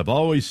toughest. I've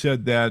always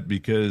said that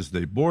because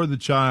they bore the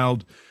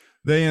child,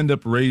 they end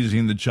up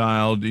raising the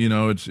child.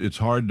 It's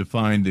hard to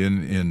find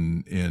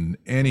in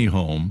any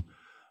home.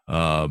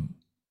 I'm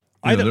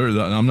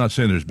not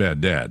saying there's bad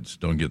dads.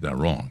 Don't get that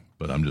wrong.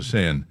 But I'm just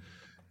saying,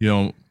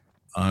 and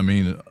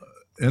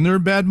there are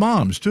bad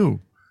moms too.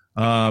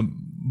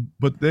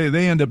 But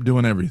they end up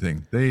doing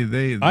everything.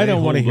 I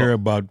don't want to hear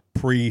about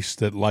priests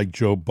that like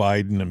Joe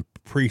Biden and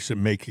priests that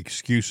make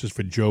excuses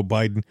for Joe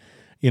Biden.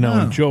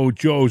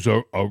 Joe's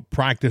a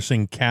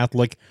practicing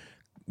Catholic.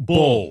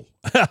 Bull.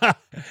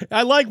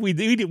 I like we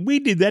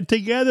did that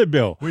together,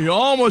 Bill. We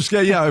almost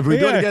got if we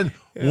do it again.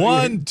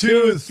 1,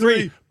 2,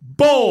 3.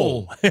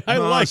 Bull. I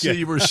like it.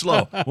 You were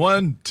slow.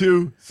 1,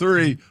 2,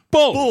 3.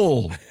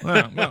 Bull.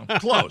 Well,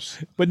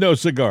 close. But no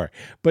cigar.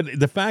 But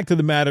the fact of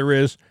the matter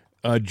is,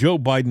 Joe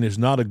Biden is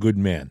not a good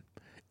man,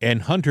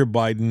 and Hunter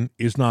Biden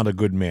is not a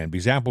good man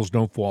because apples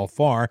don't fall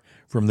far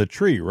from the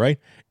tree, right?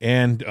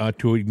 And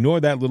to ignore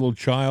that little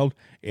child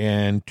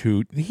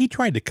he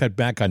tried to cut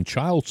back on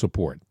child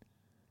support.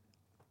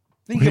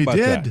 Think about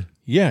that. Did.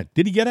 Yeah.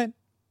 Did he get it?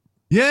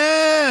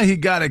 Yeah, he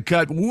got it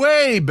cut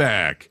way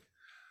back.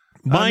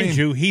 Mind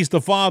you, he's the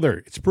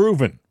father. It's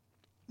proven.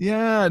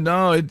 Yeah,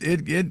 no,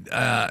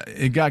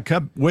 it got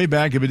cut way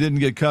back if it didn't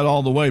get cut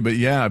all the way. But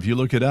yeah, if you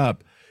look it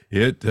up,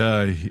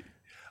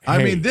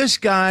 this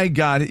guy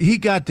got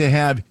to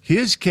have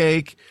his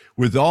cake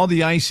with all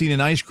the icing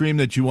and ice cream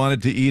that you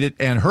wanted to eat it,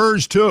 and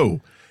hers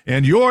too,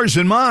 and yours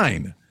and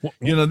mine.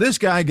 This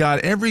guy got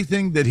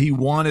everything that he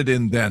wanted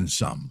and then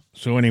some.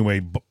 So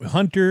anyway,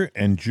 Hunter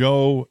and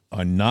Joe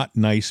are not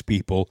nice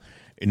people.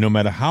 And no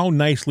matter how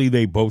nicely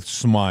they both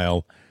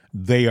smile,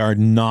 they are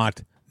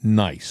not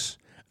nice.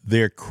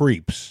 They're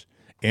creeps.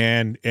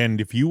 And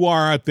if you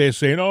are out there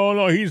saying, oh,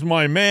 no, he's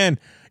my man,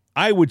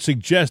 I would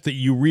suggest that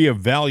you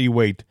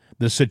reevaluate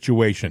the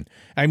situation.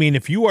 I mean,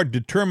 if you are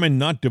determined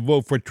not to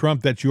vote for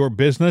Trump, that's your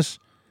business.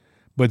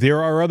 But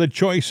there are other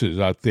choices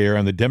out there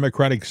on the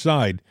Democratic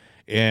side.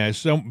 And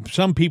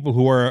some people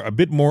who are a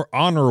bit more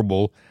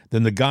honorable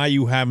than the guy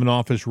you have in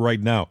office right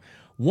now.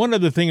 One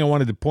other thing I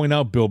wanted to point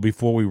out, Bill,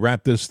 before we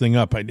wrap this thing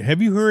up.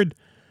 Have you heard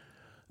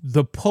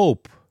the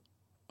Pope?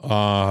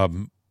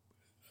 I'm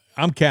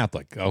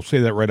Catholic. I'll say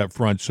that right up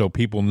front so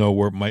people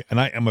know and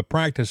I am a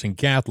practicing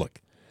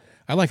Catholic.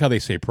 I like how they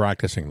say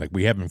practicing, like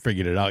we haven't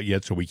figured it out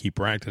yet, so we keep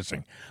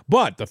practicing.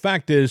 But the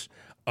fact is,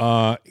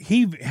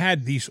 he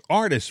had these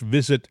artists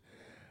visit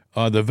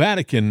the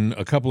Vatican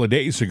a couple of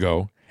days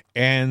ago,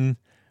 and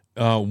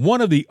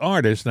one of the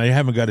artists, and I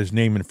haven't got his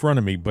name in front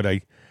of me, but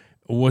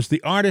was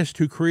the artist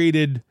who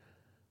created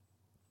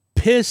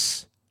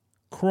Piss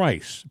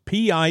Christ,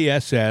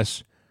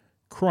 Piss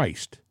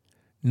Christ.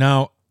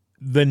 Now,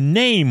 the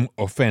name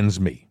offends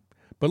me,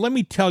 but let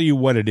me tell you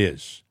what it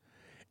is.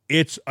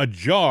 It's a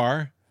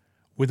jar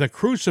with a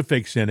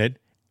crucifix in it,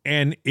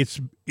 and it's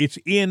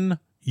in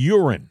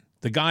urine.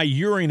 The guy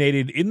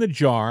urinated in the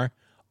jar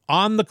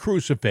on the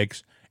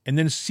crucifix and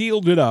then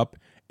sealed it up,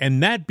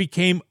 and that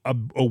became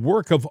a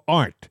work of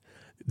art.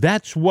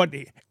 That's what,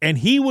 and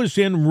he was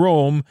in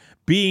Rome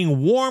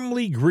being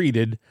warmly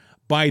greeted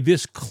by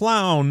this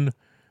clown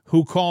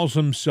who calls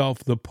himself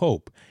the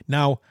Pope.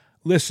 Now,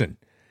 listen,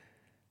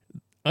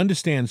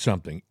 understand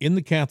something. In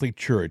the Catholic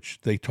Church,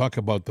 they talk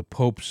about the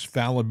Pope's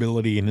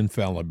fallibility and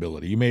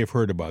infallibility. You may have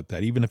heard about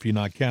that. Even if you're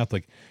not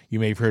Catholic, you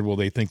may have heard, well,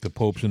 they think the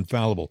Pope's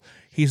infallible.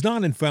 He's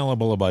not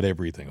infallible about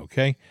everything,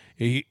 okay?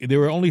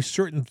 There are only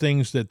certain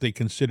things that they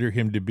consider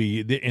him to be,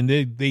 and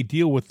they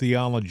deal with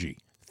theology.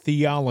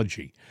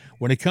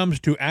 When it comes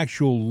to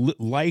actual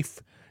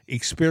life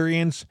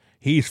experience,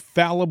 he's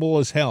fallible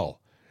as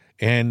hell.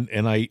 And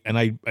I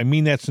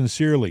mean that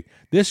sincerely.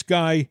 This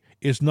guy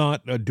is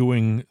not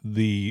doing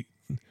the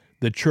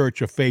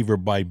church a favor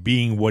by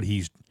being what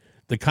he's,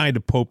 the kind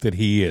of pope that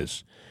he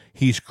is.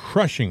 He's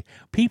crushing.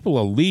 People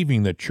are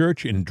leaving the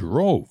church in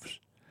droves.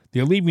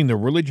 They're leaving the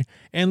religion.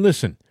 And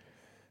listen,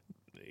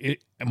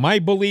 my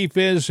belief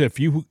is if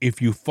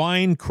you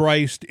find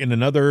Christ in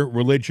another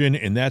religion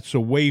and that's a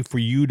way for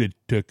you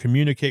to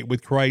communicate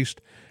with Christ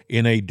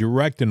in a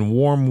direct and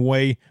warm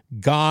way,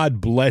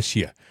 God bless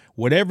you.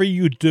 Whatever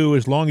you do,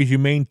 as long as you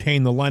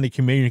maintain the line of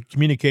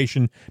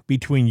communication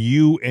between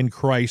you and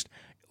Christ,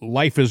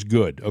 life is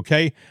good,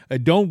 okay?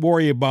 Don't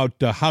worry about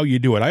how you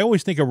do it. I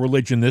always think of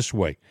religion this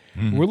way.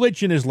 Mm-hmm.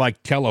 Religion is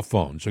like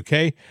telephones,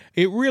 okay?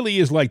 It really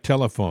is like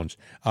telephones.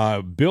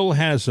 Bill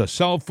has a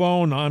cell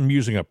phone. I'm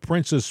using a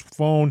Princess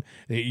phone.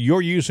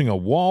 You're using a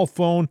wall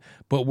phone,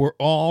 but we're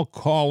all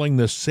calling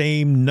the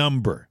same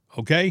number,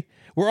 okay?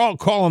 We're all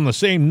calling the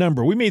same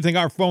number. We may think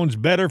our phone's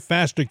better,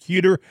 faster,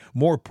 cuter,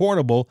 more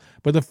portable,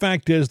 but the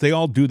fact is they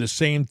all do the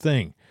same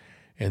thing.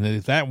 And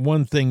that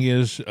one thing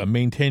is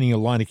maintaining a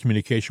line of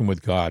communication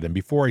with God. And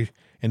before I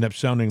end up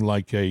sounding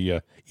like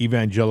a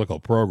evangelical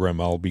program,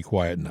 I'll be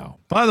quiet now.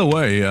 By the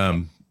way,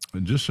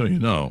 just so you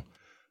know,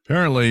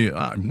 apparently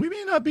we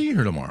may not be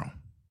here tomorrow.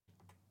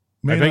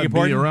 I beg your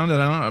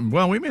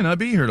pardon? We may not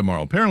be here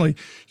tomorrow. Apparently,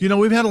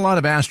 we've had a lot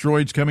of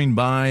asteroids coming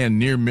by and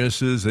near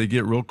misses. They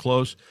get real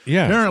close.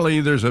 Yeah.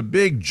 Apparently, there's a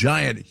big,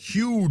 giant,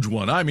 huge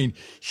one. I mean,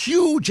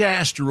 huge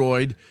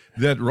asteroid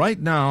that right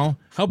now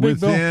How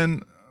big, within...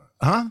 Bill?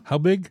 Huh? How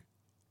big?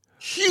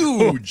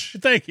 Huge.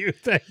 Thank you.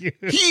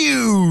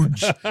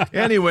 Huge.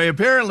 Anyway,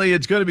 apparently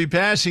it's going to be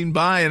passing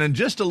by, and in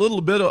just a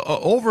little bit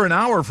over an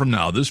hour from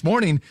now, this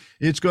morning,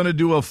 it's going to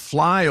do a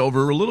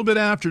flyover a little bit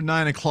after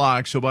 9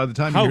 o'clock. So by the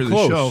time you hear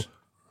the show,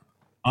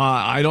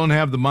 I don't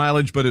have the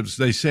mileage, but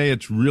they say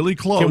it's really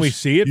close. Can we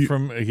see it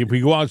if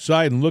we go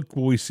outside and look,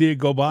 will we see it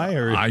go by?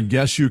 Or I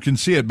guess you can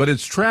see it, but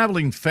it's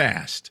traveling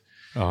fast.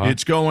 Uh-huh.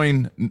 It's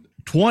going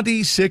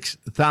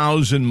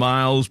 26,000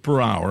 miles per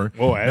hour.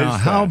 Oh, that now,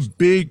 is how fast.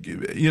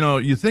 big,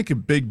 you think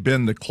of Big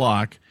Ben the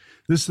clock.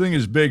 This thing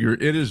is bigger.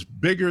 It is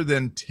bigger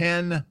than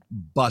 10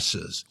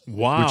 buses.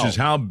 Wow. Which is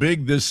how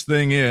big this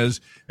thing is.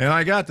 And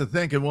I got to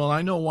thinking, well,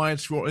 I know why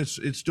it's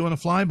doing a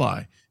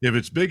flyby. If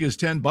it's big as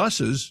 10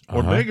 buses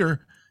or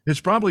bigger, it's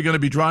probably going to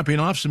be dropping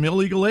off some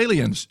illegal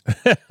aliens.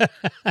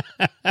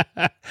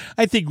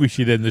 I think we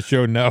should end the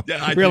show now.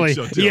 Yeah, I really?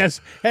 think so too.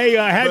 Yes. Hey,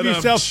 have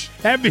yourself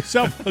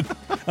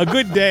a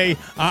good day.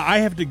 I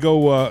have to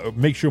go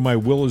make sure my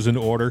will is in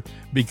order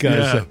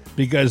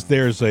because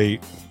there's a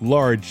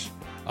large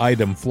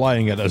item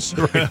flying at us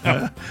right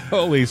now.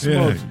 Holy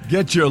smokes. Yeah.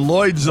 Get your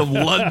Lloyd's of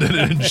London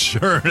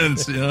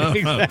insurance. Yeah.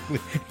 Exactly.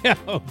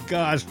 Oh,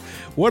 gosh.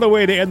 What a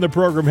way to end the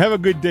program. Have a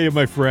good day,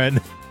 my friend.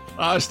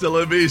 Hasta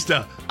la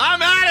vista.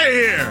 I'm out of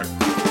here.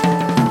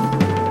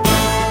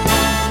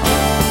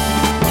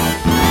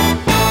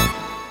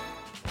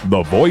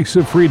 The voice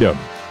of freedom.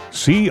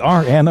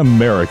 CRN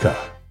America.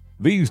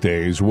 These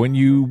days, when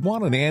you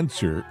want an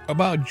answer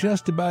about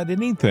just about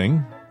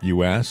anything,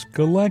 you ask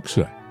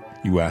Alexa.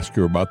 You ask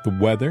her about the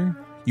weather.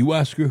 You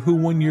ask her who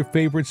won your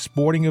favorite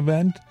sporting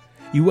event.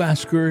 You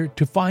ask her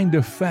to find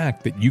a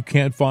fact that you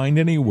can't find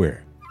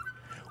anywhere.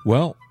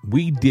 Well,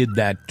 we did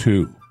that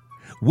too.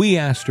 We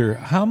asked her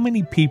how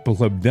many people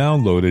have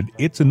downloaded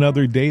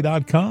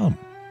it'sanotherday.com.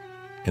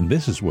 And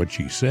this is what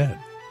she said.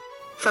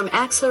 From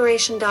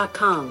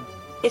acceleration.com,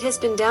 it has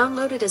been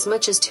downloaded as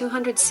much as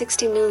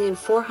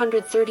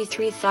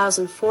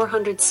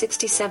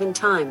 260,433,467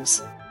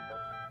 times.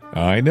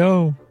 I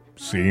know.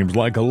 Seems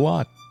like a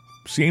lot.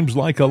 Seems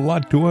like a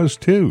lot to us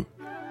too.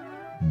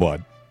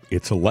 But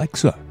it's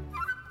Alexa.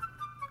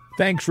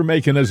 Thanks for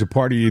making us a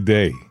part of your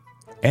day.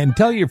 And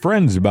tell your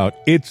friends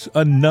about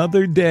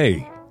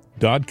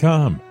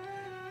itsanotherday.com.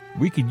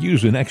 We could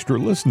use an extra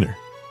listener.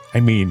 I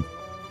mean,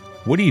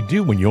 what do you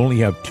do when you only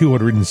have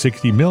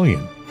 260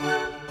 million?